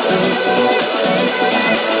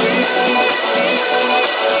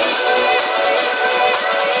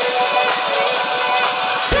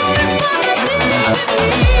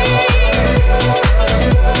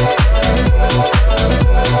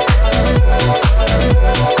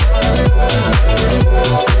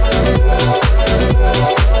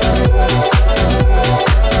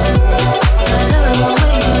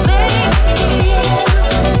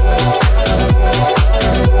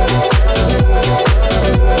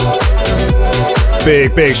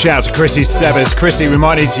 Big shout to Chrissy Stebbers. Chrissy, we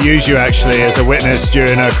might need to use you actually as a witness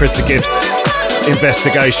during Chris the Gift's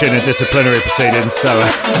investigation and disciplinary proceedings. So,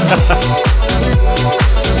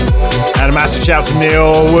 and a massive shout to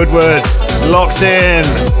Neil Woodward, locked in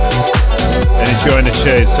and enjoying the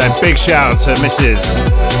tune. So big shout to Mrs.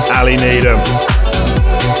 Ali Needham.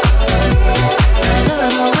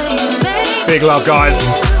 Big love, guys.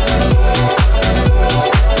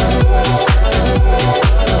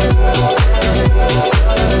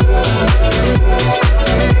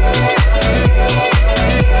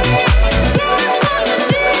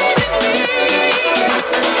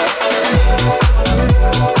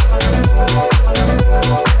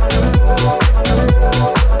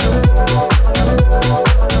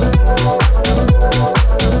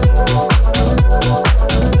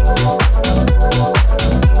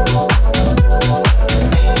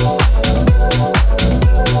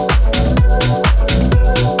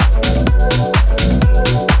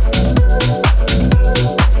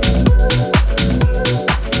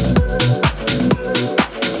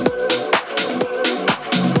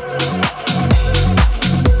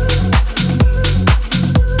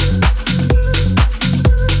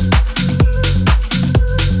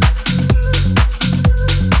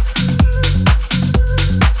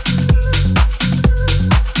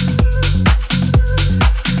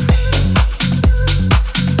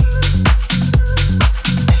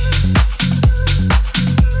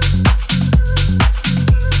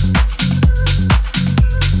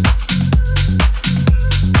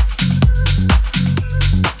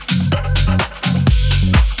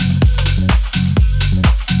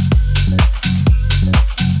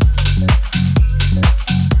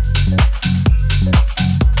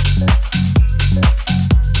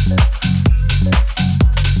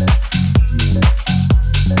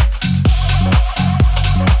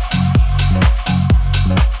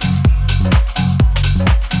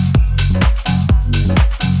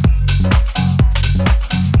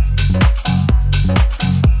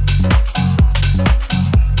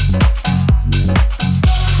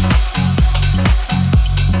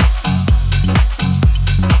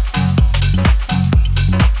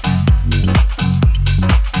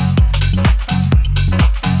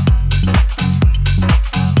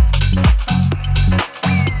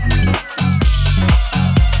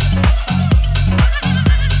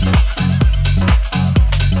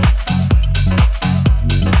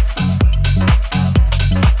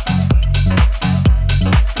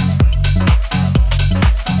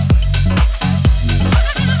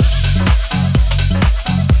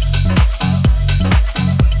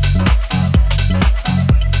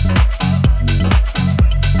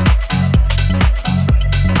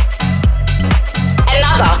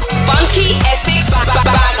 FunkySX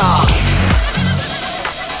banger.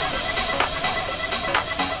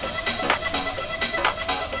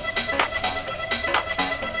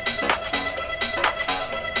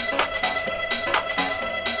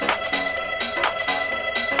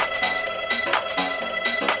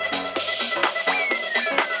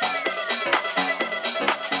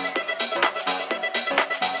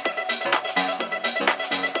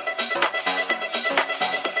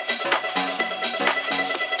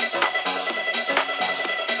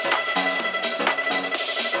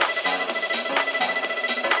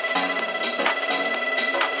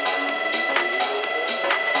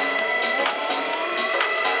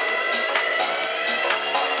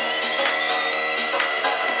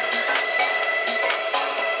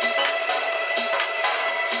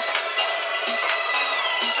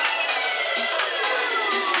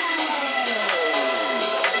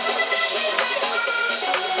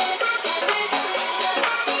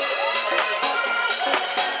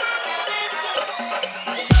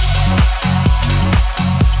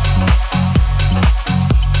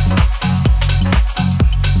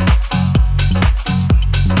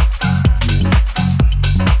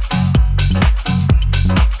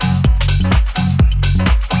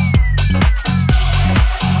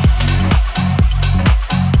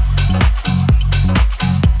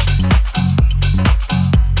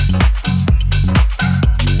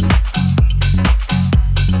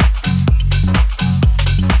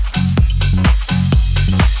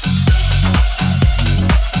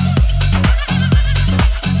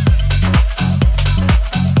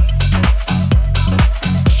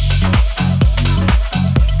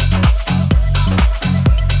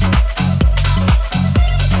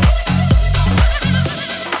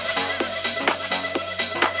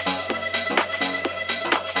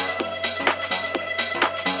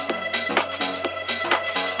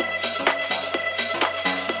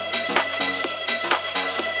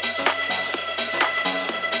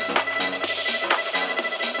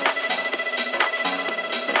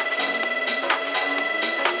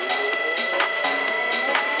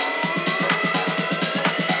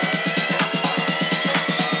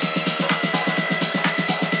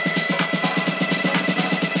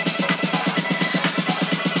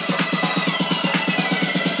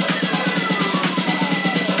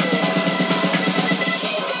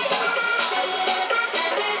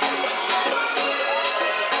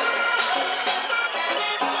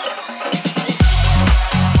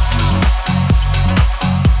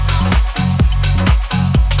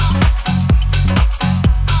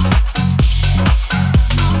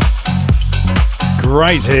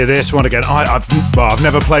 great to hear this one again. I've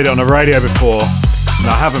never played it on the radio before, and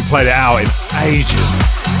I haven't played it out in ages.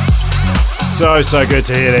 So good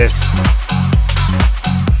to hear this.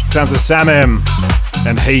 Sounds of Samim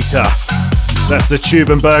and Heater. That's the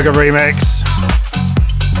Tube and Berger remix.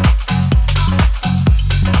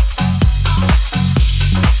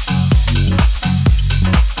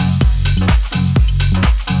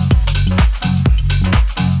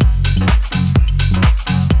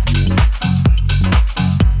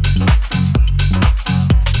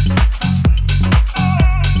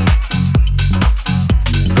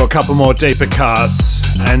 Couple more deeper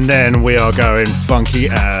cuts, and then we are going funky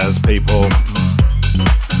as people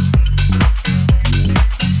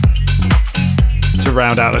to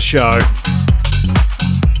round out the show.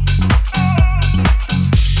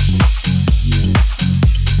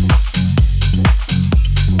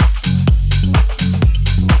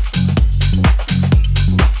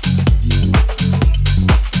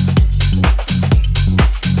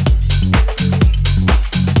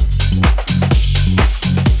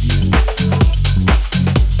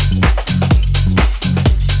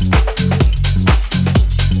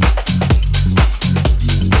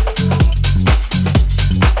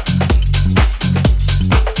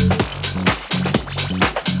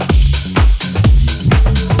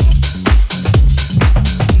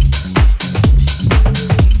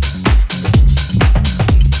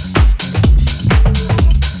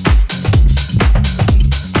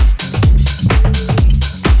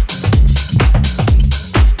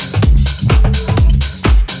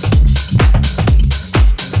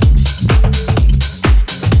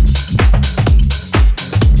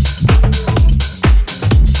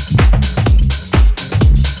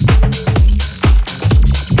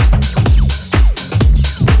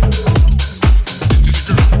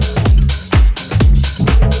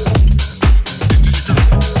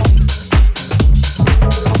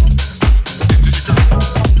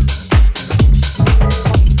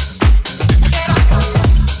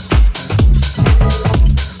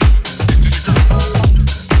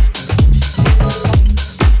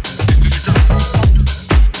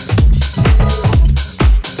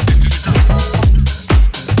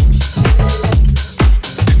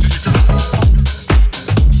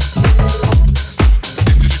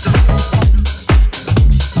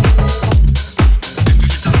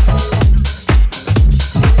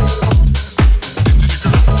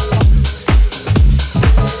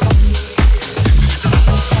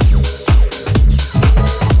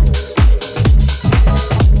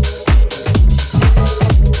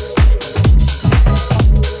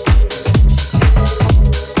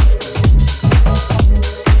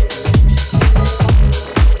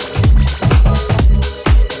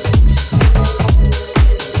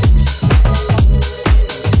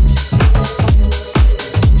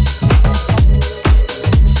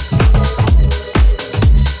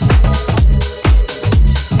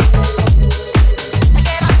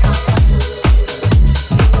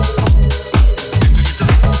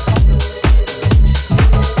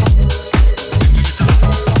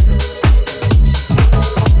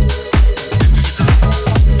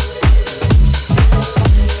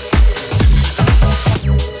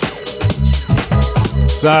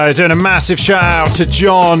 So, doing a massive shout out to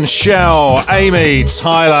John, Shell, Amy,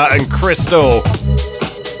 Tyler, and Crystal.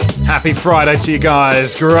 Happy Friday to you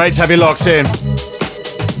guys. Great to have you locked in.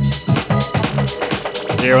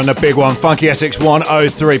 Here on the big one, FunkySX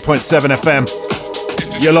 103.7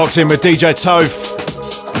 FM. You're locked in with DJ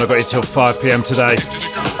Toph, and I've got you till 5 p.m. today,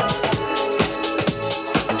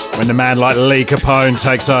 when the man like Lee Capone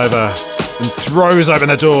takes over and throws open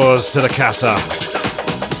the doors to the Casa.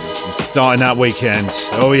 And starting that weekend,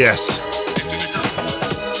 oh yes.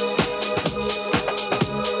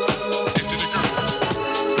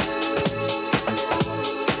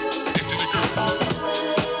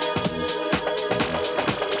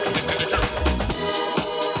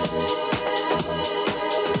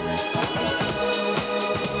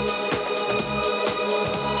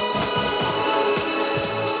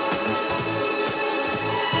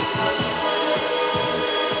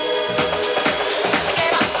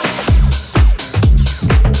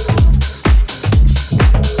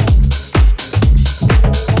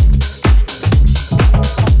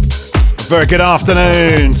 Very good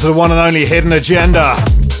afternoon to the one and only Hidden Agenda.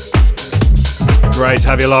 Great to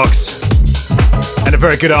have you locked. And a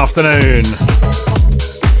very good afternoon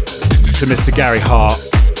to Mr. Gary Hart,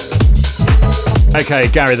 aka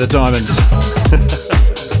Gary the Diamond.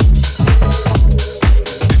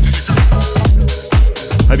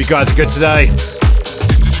 Hope you guys are good today.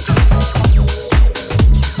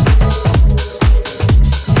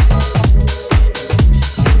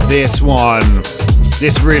 This one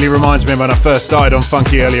This really reminds me of when I first started on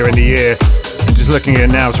Funky earlier in the year, and just looking at it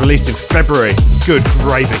now, it's released in February. Good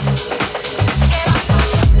gravy.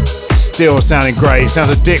 Still sounding great. Sounds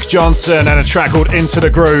of Dick Johnson and a track called Into the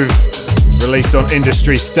Groove, released on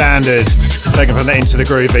Industry Standard, taken from the Into the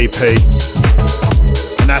Groove EP.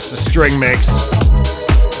 And that's the string mix.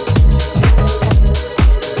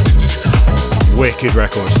 Wicked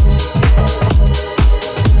record.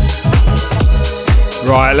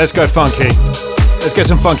 Right, let's go funky. Let's get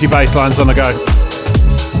some funky bass lines on the go.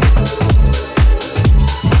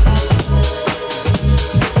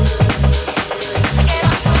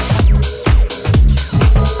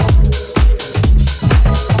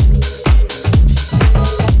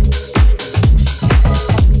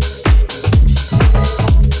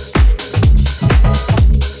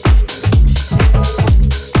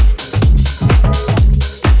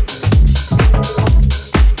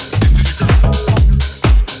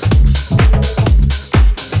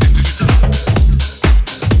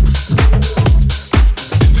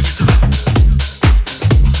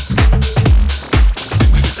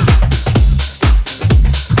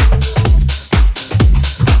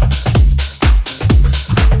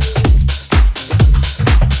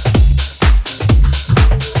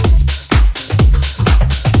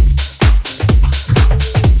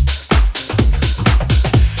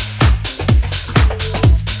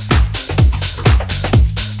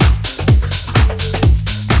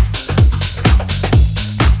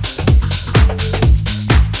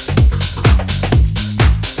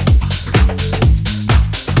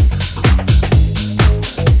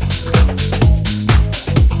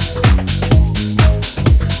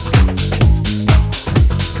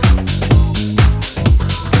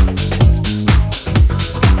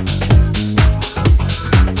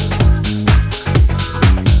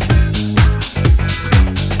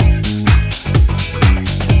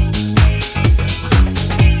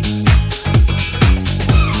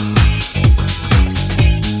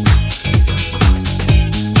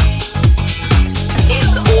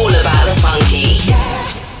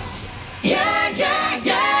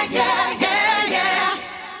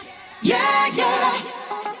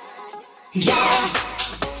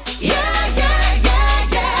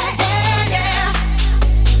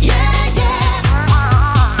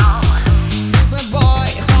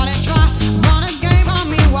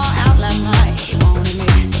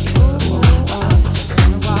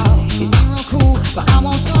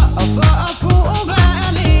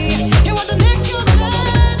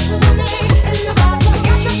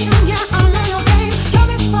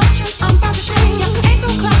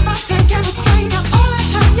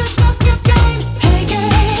 Hey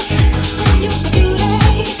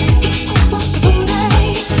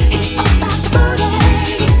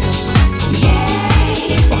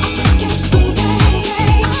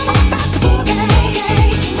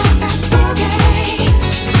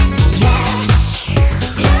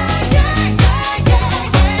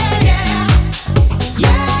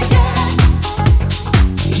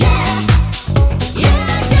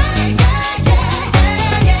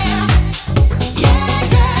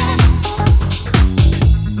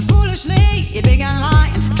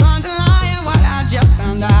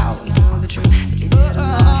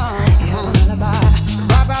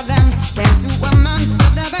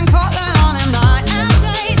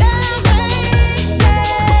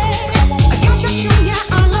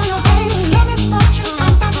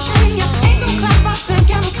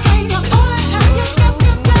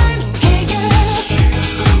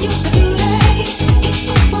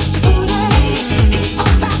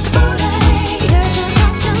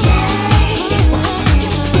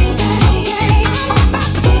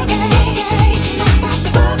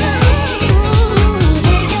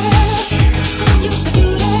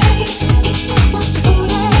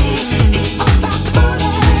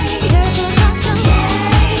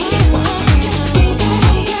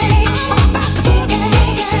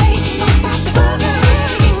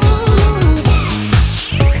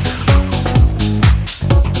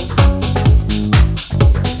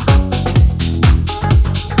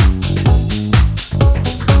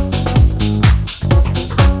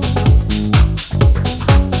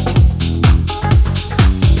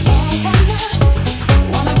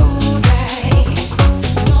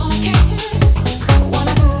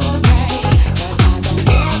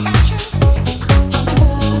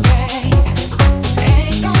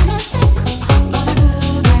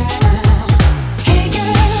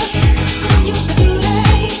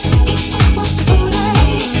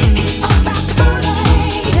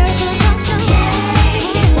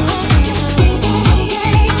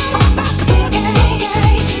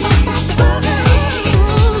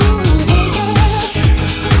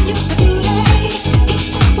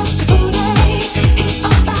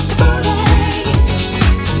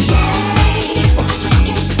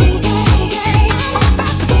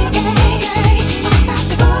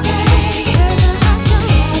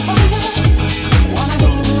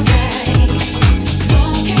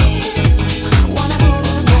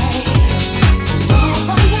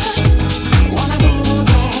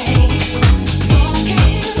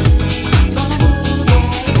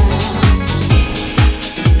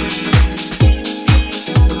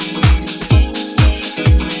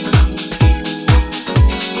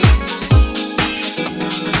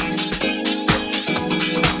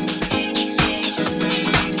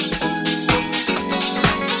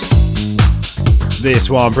this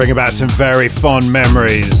one, bringing back some very fond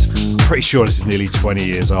memories. Pretty sure this is nearly 20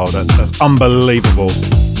 years old. That's unbelievable.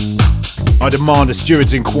 I demand a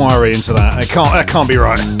steward's inquiry into that. That can't be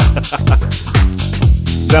right.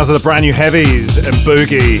 Sounds like the brand new Heavies and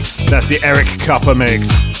Boogie. That's the Eric Cuppa mix.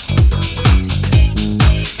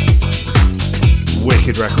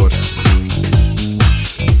 Wicked record.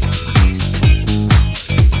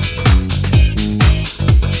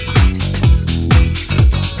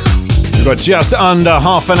 We've got just under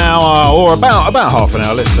half an hour, or about half an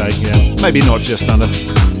hour, let's say. Yeah, maybe not just under.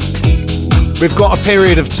 We've got a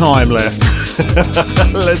period of time left.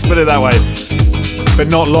 Let's put it that way. But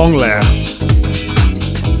not long left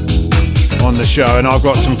on the show, and I've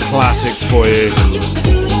got some classics for you.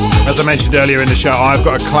 As I mentioned earlier in the show, I've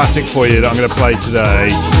got a classic for you that I'm going to play today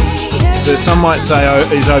that some might say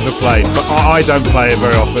is overplayed, but I don't play it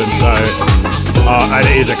very often, so and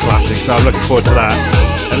it is a classic, so I'm looking forward to that.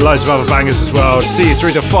 And loads of other bangers as well. See you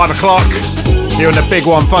through to 5 o'clock here on the big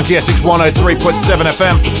one, FunkySX 103.7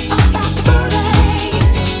 FM.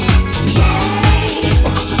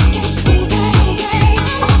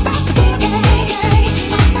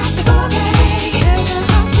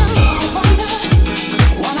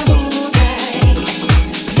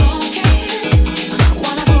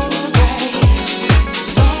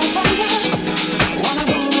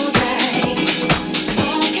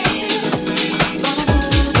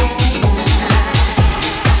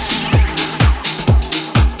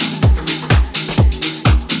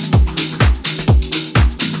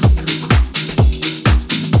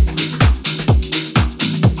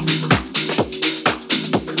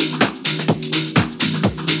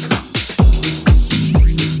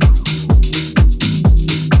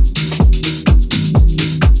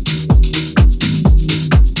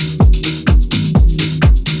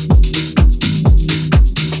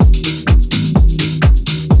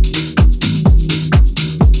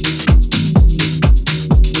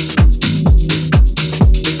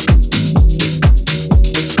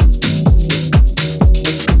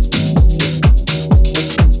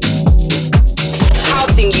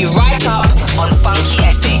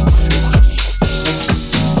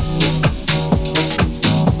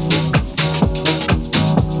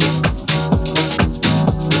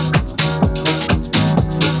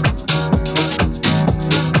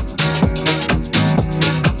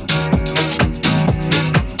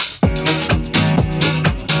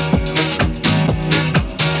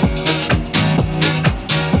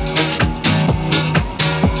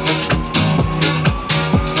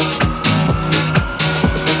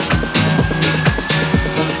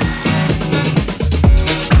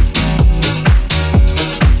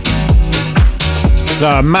 So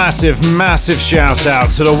a massive shout out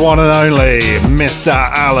to the one and only Mr.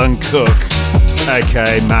 Alan Cook,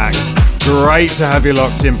 aka Mac. Great to have you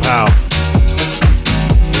locked in, pal.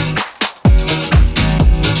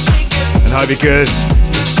 And hope you're good.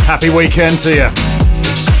 Happy weekend to you.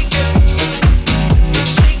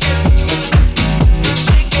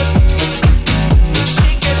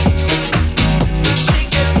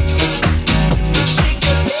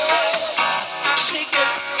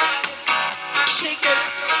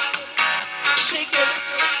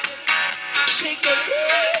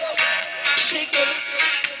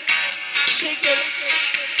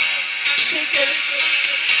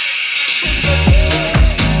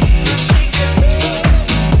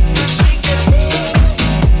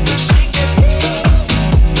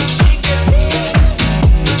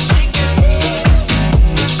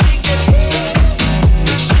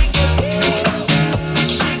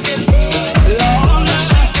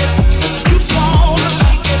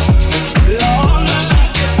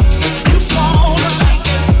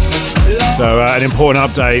 An important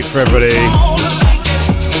update for everybody.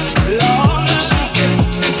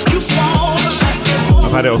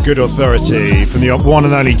 I've had it on good authority from the one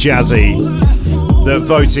and only Jazzy that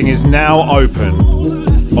voting is now open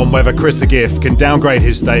on whether Chris the Gift can downgrade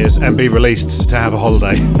his status and be released to have a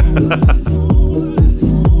holiday.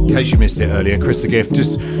 In case you missed it earlier, Chris the Gift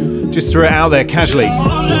just threw it out there casually.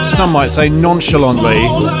 Some might say nonchalantly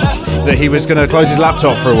that he was going to close his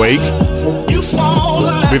laptop for a week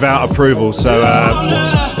without approval, so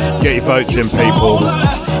get your votes in, people.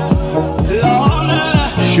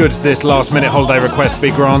 Should this last minute holiday request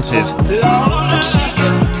be granted.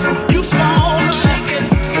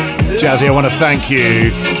 Jazzy, I want to thank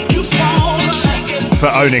you for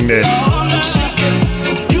owning this.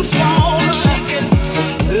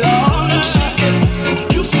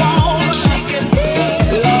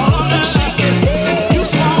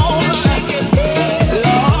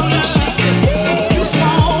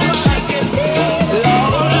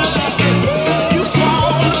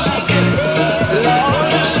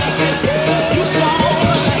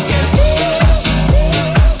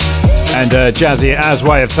 Jazzy, as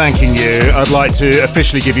way of thanking you, I'd like to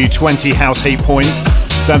officially give you 20 house heat points.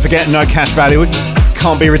 Don't forget, no cash value,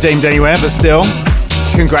 can't be redeemed anywhere, but still,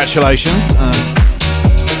 congratulations.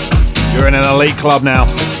 You're in an elite club now.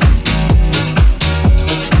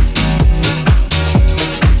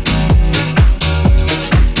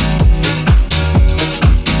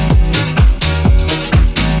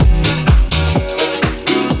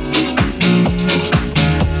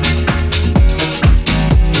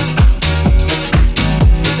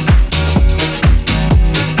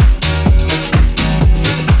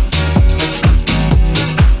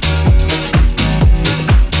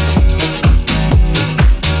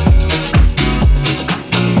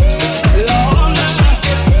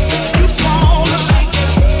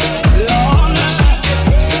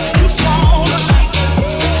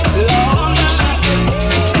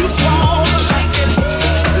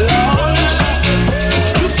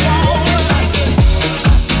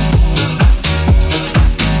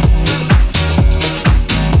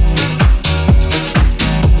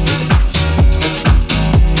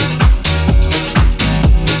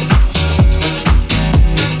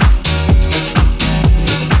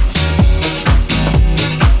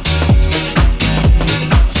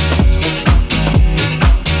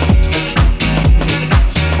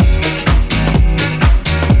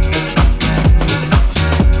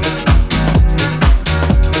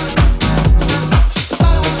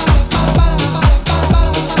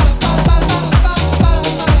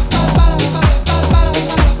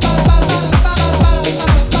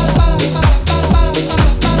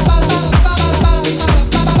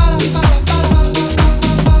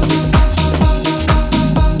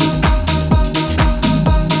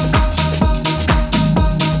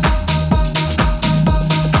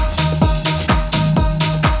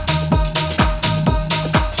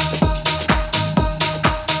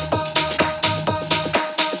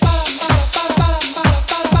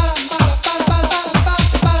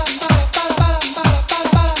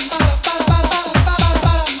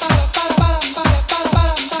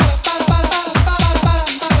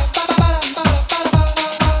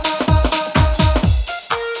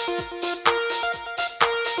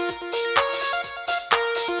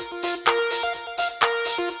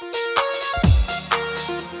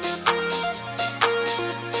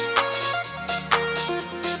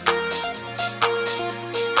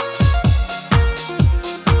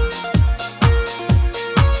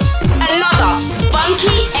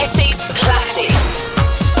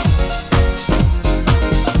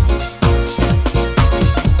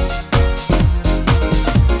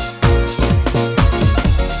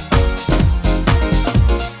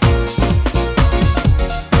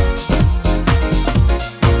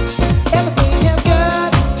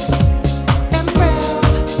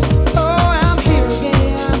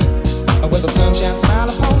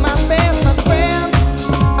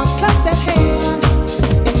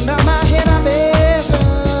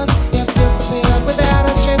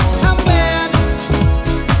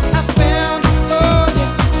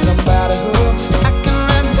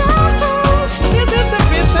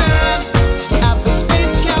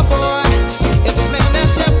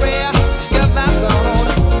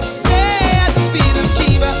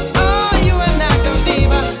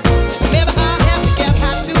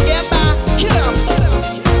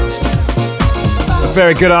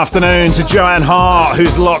 Very good afternoon to Joanne Hart,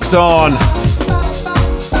 who's locked on.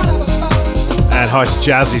 And hi to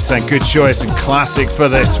Jazzy, saying good choice and classic for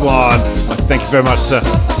this one. Thank you very much, sir.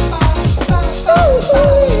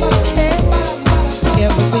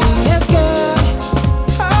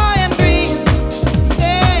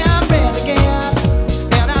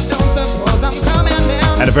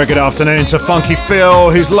 And a very good afternoon to Funky Phil,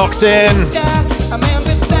 who's locked in.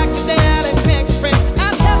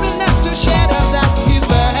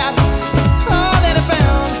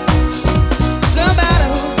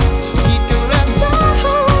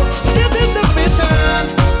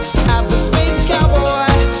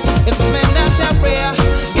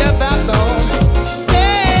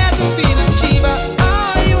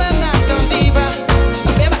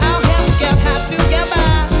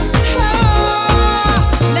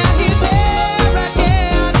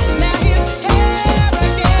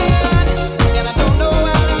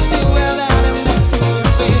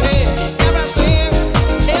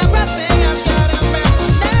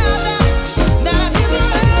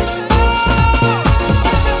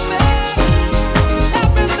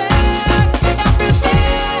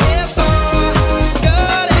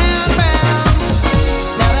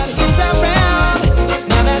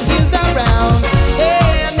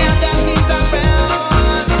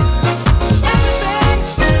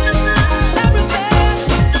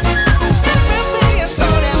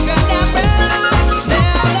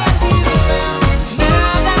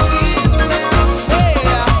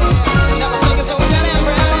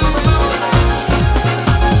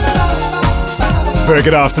 very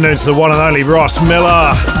good afternoon to the one and only Ross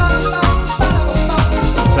Miller.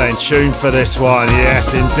 Saying tune for this one,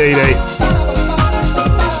 yes indeedy.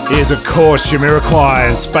 He is of course Jamiroquai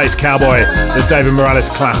and Space Cowboy, the David Morales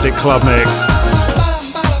classic club mix.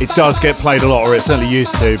 It does get played a lot, or it certainly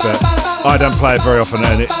used to, but I don't play it very often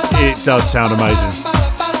and it does sound amazing.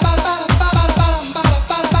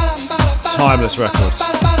 Timeless record.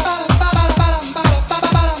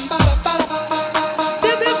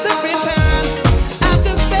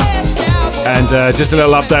 And just a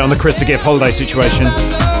little update on the Chris the Gift holiday situation.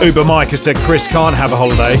 Uber Mike has said Chris can't have a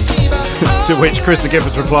holiday, to which Chris the Gift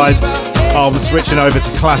has replied, I'm switching over to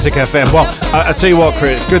Classic FM. Well, I tell you what,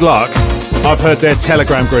 Chris, good luck. I've heard their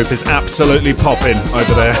Telegram group is absolutely popping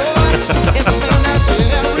over there.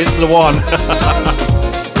 It's the one.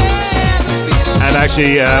 And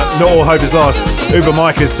actually, not all hope is lost. Uber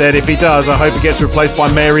Mike has said if he does, I hope he gets replaced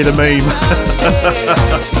by Mary the Meme.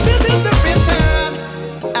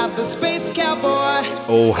 It's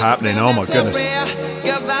all happening, oh my goodness.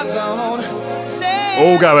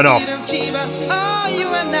 All going off.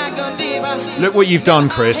 Look what you've done,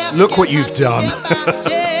 Chris. Look what you've done.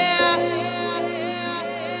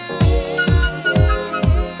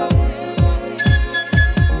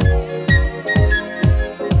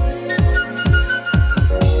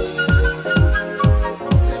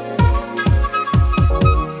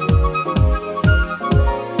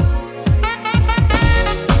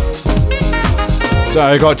 So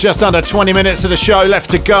I've got just under 20 minutes of the show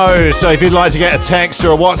left to go. So if you'd like to get a text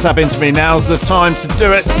or a WhatsApp into me, now's the time to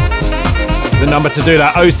do it. The number to do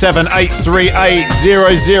that, 07838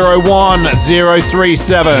 001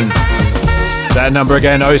 037. That number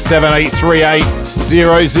again, 07838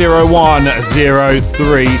 001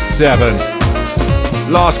 037.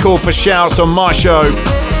 Last call for shouts on my show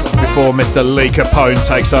before Mr. Lee Capone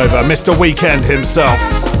takes over, Mr. Weekend himself.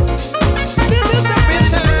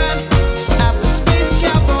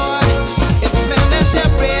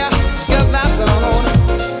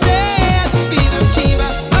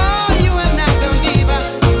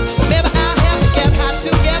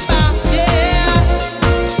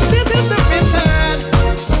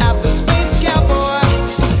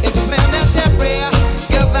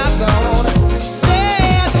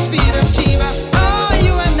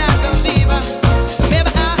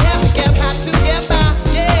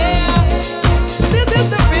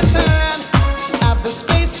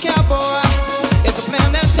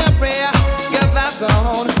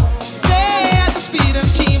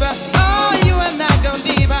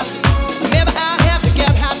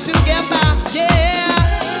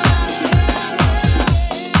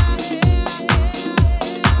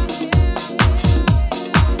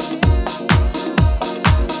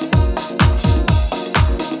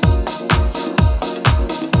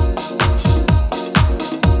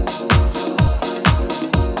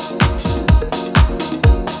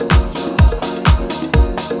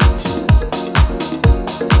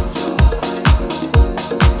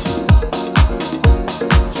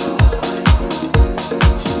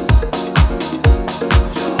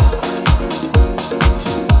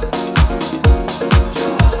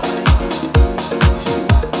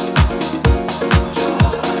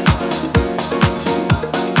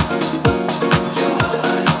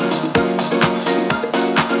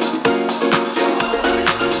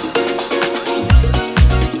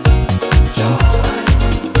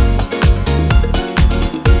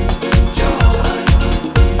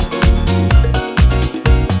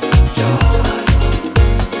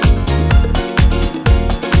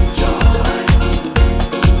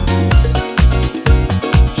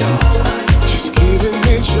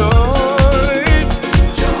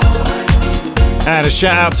 And a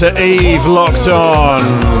shout out to Eve locked on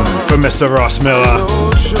from Mr. Ross Miller.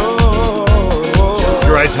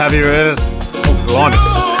 Great to have you with us. Oh, blimey.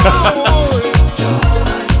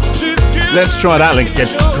 Let's try that link again.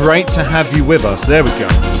 Great to have you with us. There we go.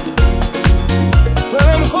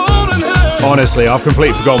 Honestly, I've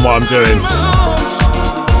completely forgotten what I'm doing.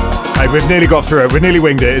 Hey, we've nearly got through it. We've nearly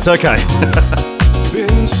winged it. It's okay.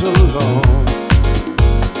 Been so long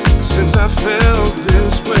since I felt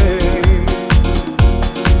this way.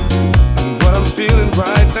 Feeling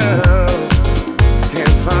right now,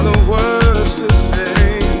 can't find the words to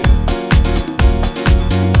say.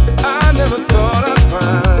 I never thought I'd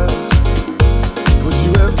find what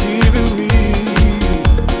you have given me,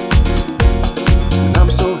 and I'm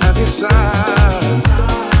so happy inside.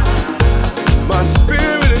 My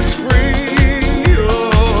spirit is free,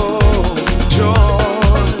 oh, joy,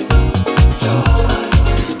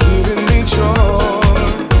 giving me joy.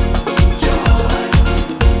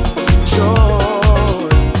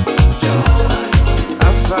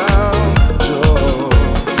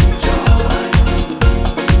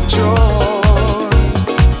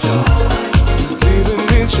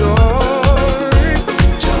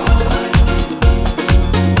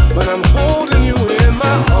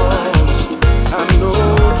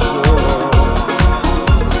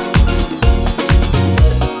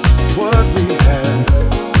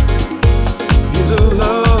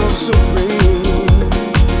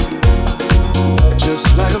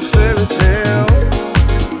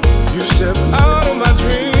 you step out of my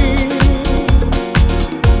dream.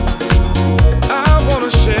 I wanna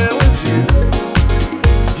share with you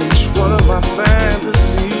each one of my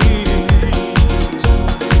fantasies.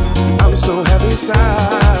 I'm so happy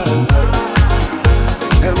inside,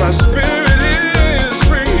 and my spirit is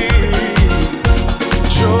free.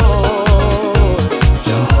 Joy.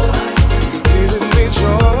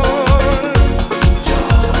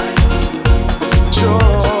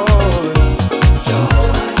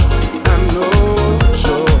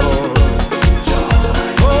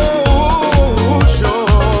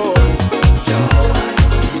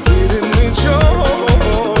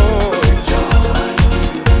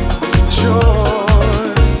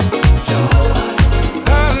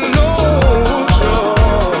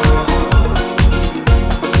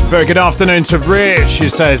 Very good afternoon to Rich, who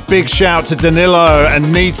says big shout to Danilo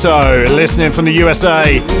and Nito listening from the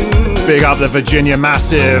USA. Big up the Virginia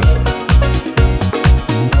Massive.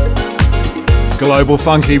 Global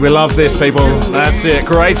Funky, we love this, people. That's it.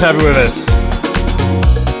 Great to have you with us.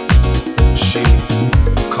 She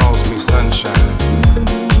calls me sunshine.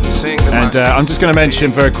 And I'm just going to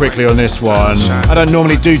mention very quickly on this one, I don't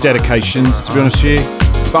normally do dedications, to be honest with you,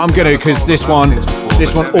 but I'm going to, because this one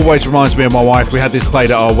always reminds me of my wife. We had this played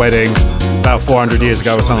at our wedding about 400 years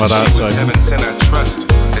ago or something like that.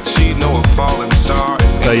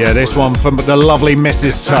 So yeah, this one from the lovely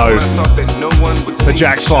Mrs. Toph for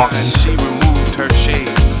Jax Fox.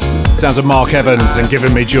 Sounds of Mark Evans and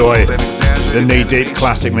Giving Me Joy, the knee-deep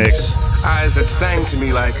classic mix. Eyes that sang to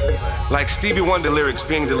me like Stevie Wonder lyrics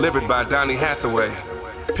being delivered by Donny Hathaway,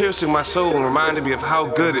 piercing my soul and reminding me of how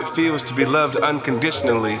good it feels to be loved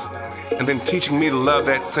unconditionally, and then teaching me to love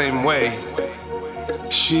that same way.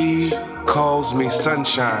 She calls me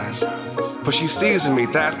sunshine, for she sees in me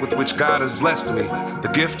that with which God has blessed me,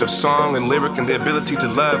 the gift of song and lyric and the ability to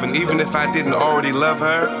love. And even if I didn't already love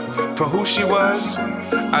her for who she was,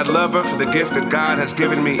 I'd love her for the gift that God has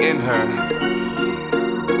given me in her.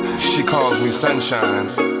 She calls me sunshine,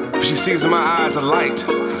 for she sees in my eyes a light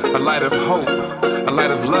of hope, a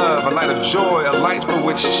light of love, a light of joy, a light for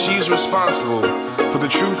which she's responsible. For the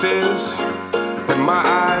truth is that my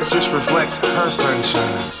eyes just reflect her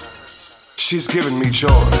sunshine. She's giving me joy.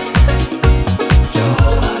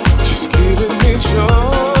 She's giving me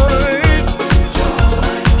joy.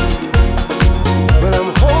 When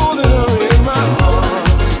I'm holding her in my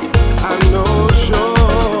arms, I know joy.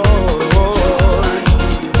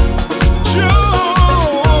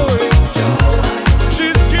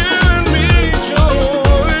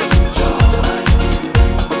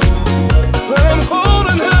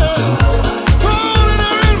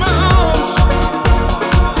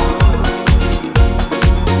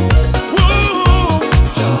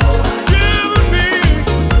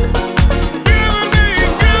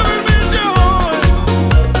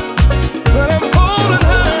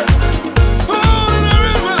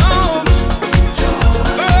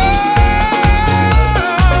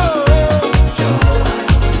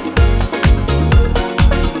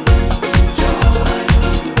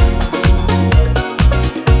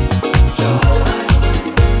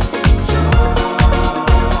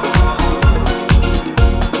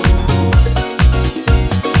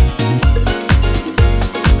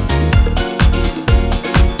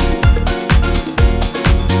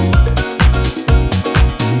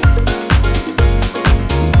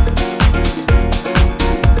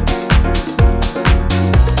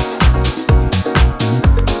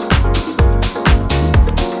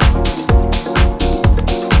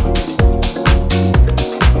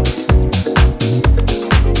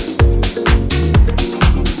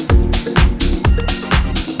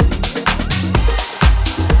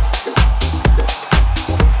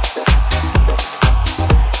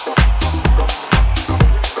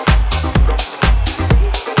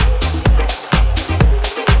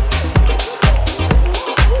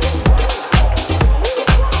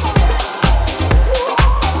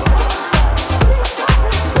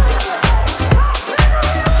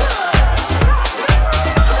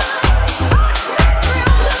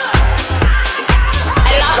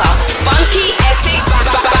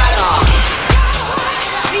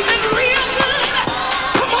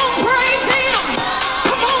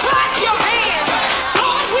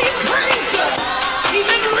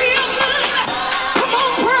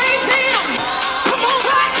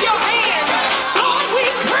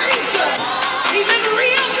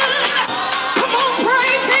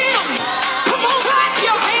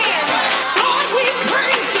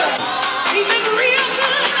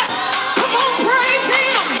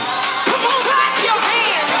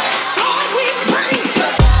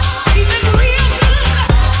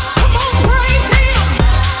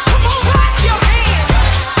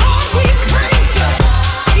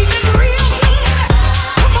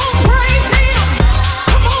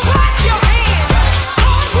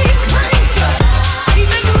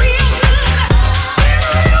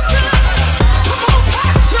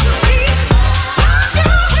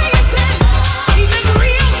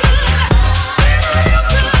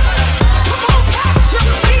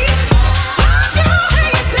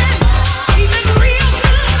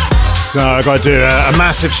 So I've got to do a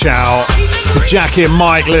massive shout to Jackie and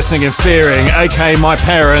Mike listening in Fearing, aka my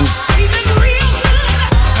parents.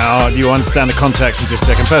 Now, you understand the context in just a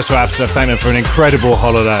second. First of all, I have to thank them for an incredible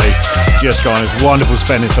holiday just gone. It's wonderful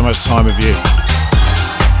spending so much time with you.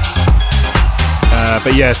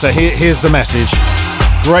 But yeah, so here's the message.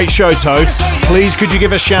 Great show, Toph. Please could you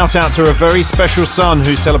give a shout out to a very special son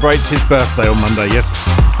who celebrates his birthday on Monday? Yes.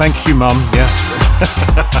 Thank you, Mum. Yes.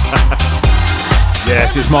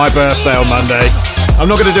 Yes, it's my birthday on Monday. I'm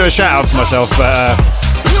not going to do a shout out for myself, but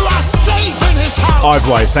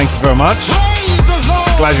either way, thank you very much.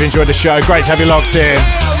 Glad you enjoyed the show. Great to have you locked in.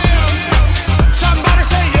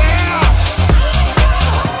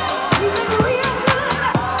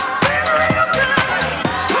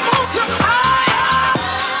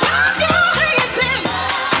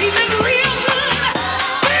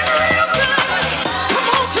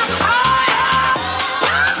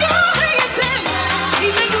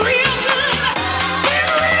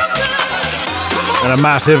 And a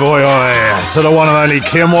massive oi oi to the one and only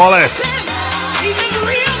Kim Wallace.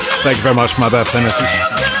 Thank you very much for my birthday message.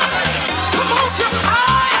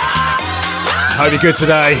 Hope you're good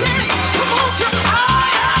today.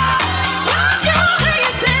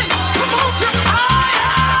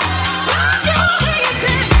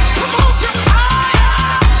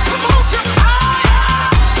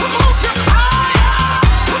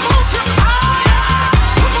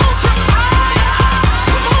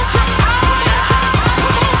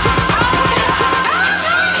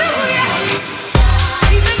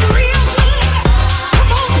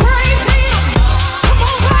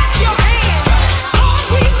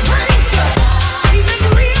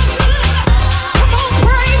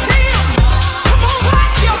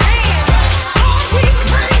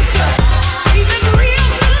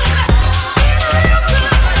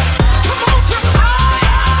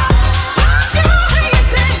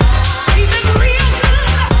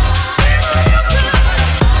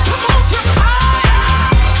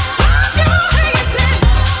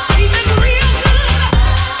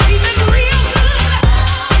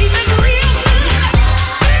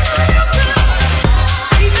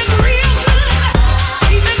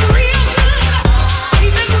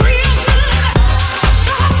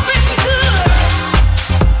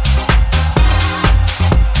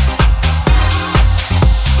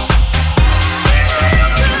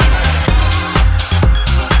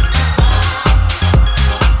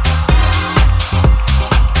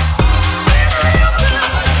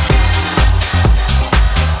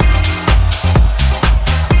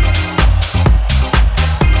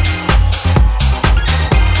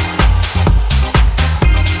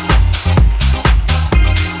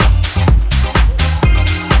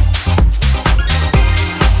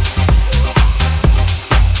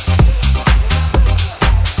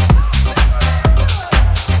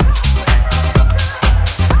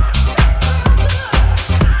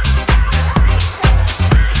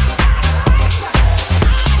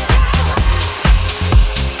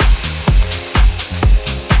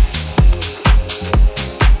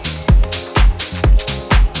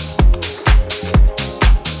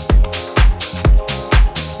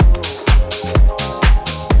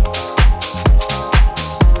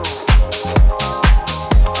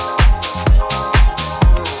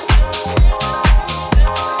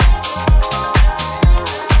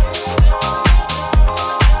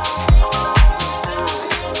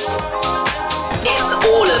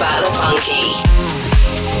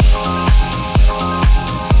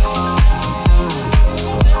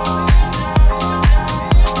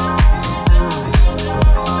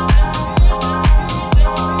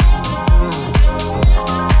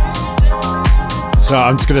 So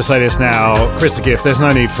I'm just going to say this now. Chris the Gift, there's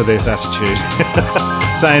no need for this attitude.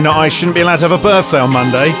 Saying that I shouldn't be allowed to have a birthday on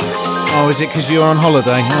Monday. Oh, is it because you're on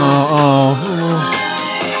holiday? Oh.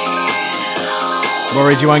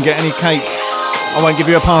 Worried you won't get any cake? I won't give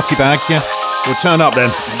you a party bag, yeah? Well, turn up then.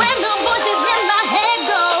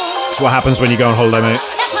 That's what happens when you go on holiday, mate.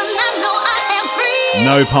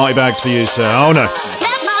 No party bags for you, sir. Oh, no.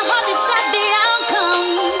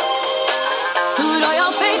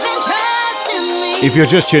 If you're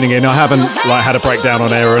just tuning in, I haven't had a breakdown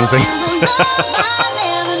on air or anything.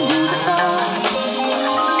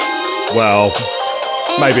 Well,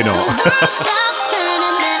 maybe not.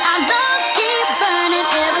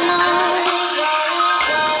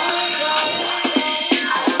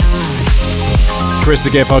 Chris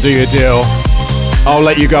the Gift, I'll do you a deal. I'll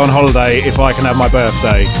let you go on holiday if I can have my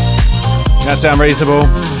birthday. That sound reasonable?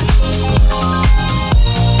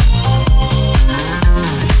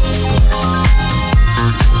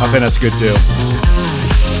 I think that's a good deal.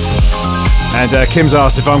 And Kim's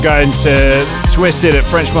asked if I'm going to Twisted at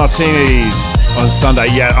French Martinis on Sunday.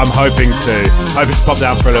 Yeah, I'm hoping to pop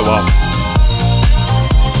down for a little while.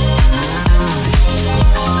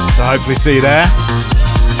 So hopefully see you there.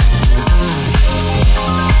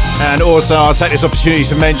 And also I'll take this opportunity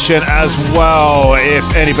to mention as well,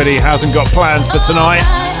 if anybody hasn't got plans for tonight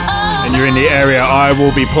and you're in the area, I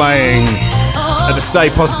will be playing at the Stay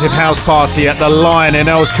Positive House Party at the Lion in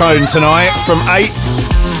Elscombe tonight from 8.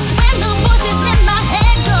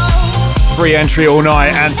 Free entry all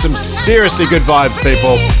night and some seriously good vibes,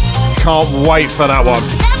 people. Can't wait for that one.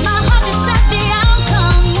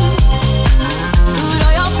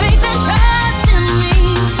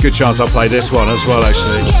 Good chance I'll play this one as well,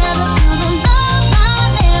 actually.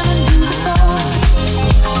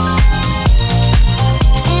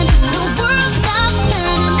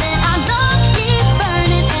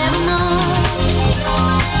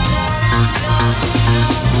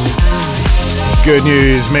 Good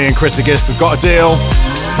news, me and Chris the Gift have got a deal.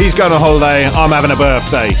 He's going on holiday, I'm having a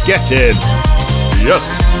birthday. Get in.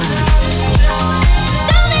 Yes.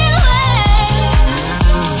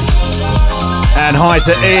 And hi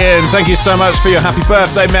to Ian, thank you so much for your happy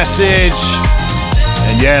birthday message.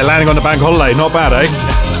 And yeah, landing on the bank holiday, not bad, eh?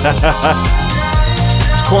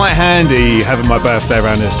 It's quite handy having my birthday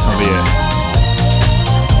around this time of year.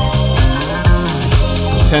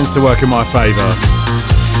 Tends to work in my favour.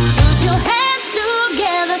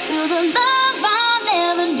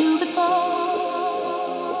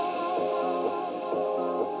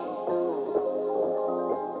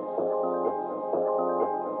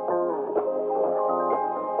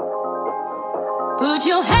 Put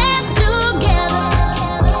your hands together.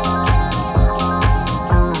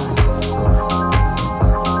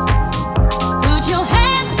 Put your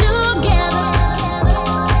hands together.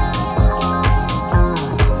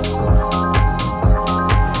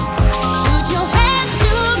 Put your hands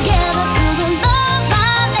together for the love I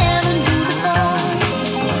never knew before.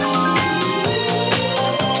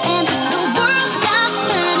 And if the world stops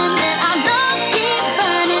turning, then our love keep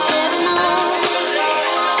burning evermore.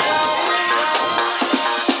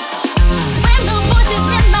 When the voices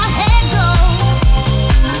in my head go,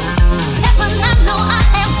 that's when I know I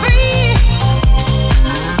am free.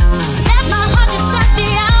 Let my heart decide the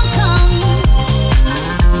outcome.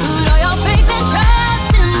 Put all your faith and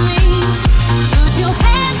trust in me. Put your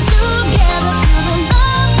hands together for the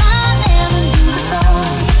love I never knew before.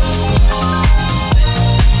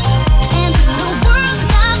 And if the world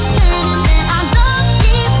stops turning, then our love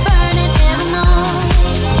keep burning evermore.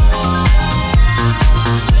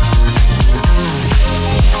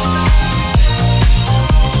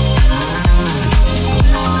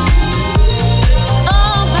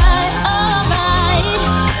 Alright.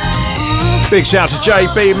 Big shout to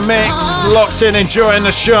JB Meex, locked in, enjoying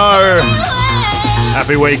the show.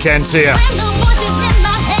 Happy weekend to you. When the voices in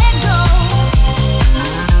my head go,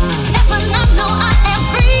 that's when I know I am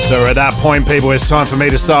free. So at that point, people, it's time for me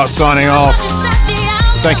to start signing off.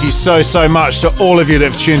 Thank you so much to all of you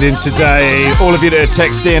that have tuned in today, all of you that have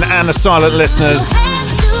texted in, and the silent listeners.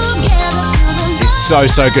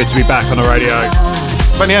 It's so good to be back on the radio.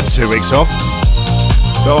 I've only had 2 weeks off,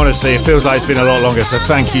 but honestly, it feels like it's been a lot longer, so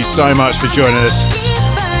thank you so much for joining us.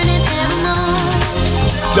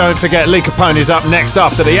 Don't forget, Lee Capone's up next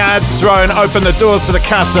after the ads, throwing open the doors to the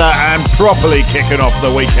casa and properly kicking off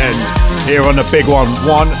the weekend here on the big one,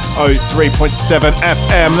 103.7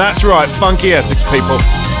 FM. That's right, FunkySX, people.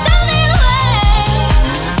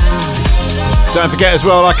 Don't forget as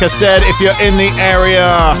well, like I said, if you're in the area,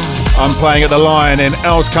 I'm playing at the Lion in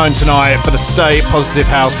Elscombe tonight for the Stay Positive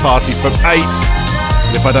House Party from 8.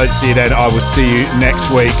 And if I don't see you then, I will see you next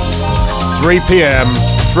week, 3 p.m,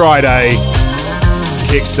 Friday,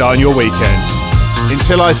 kickstarting your weekend.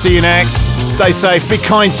 Until I see you next, stay safe, be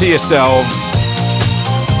kind to yourselves,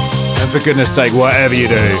 and for goodness sake, whatever you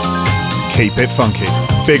do, keep it funky.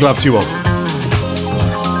 Big love to you all.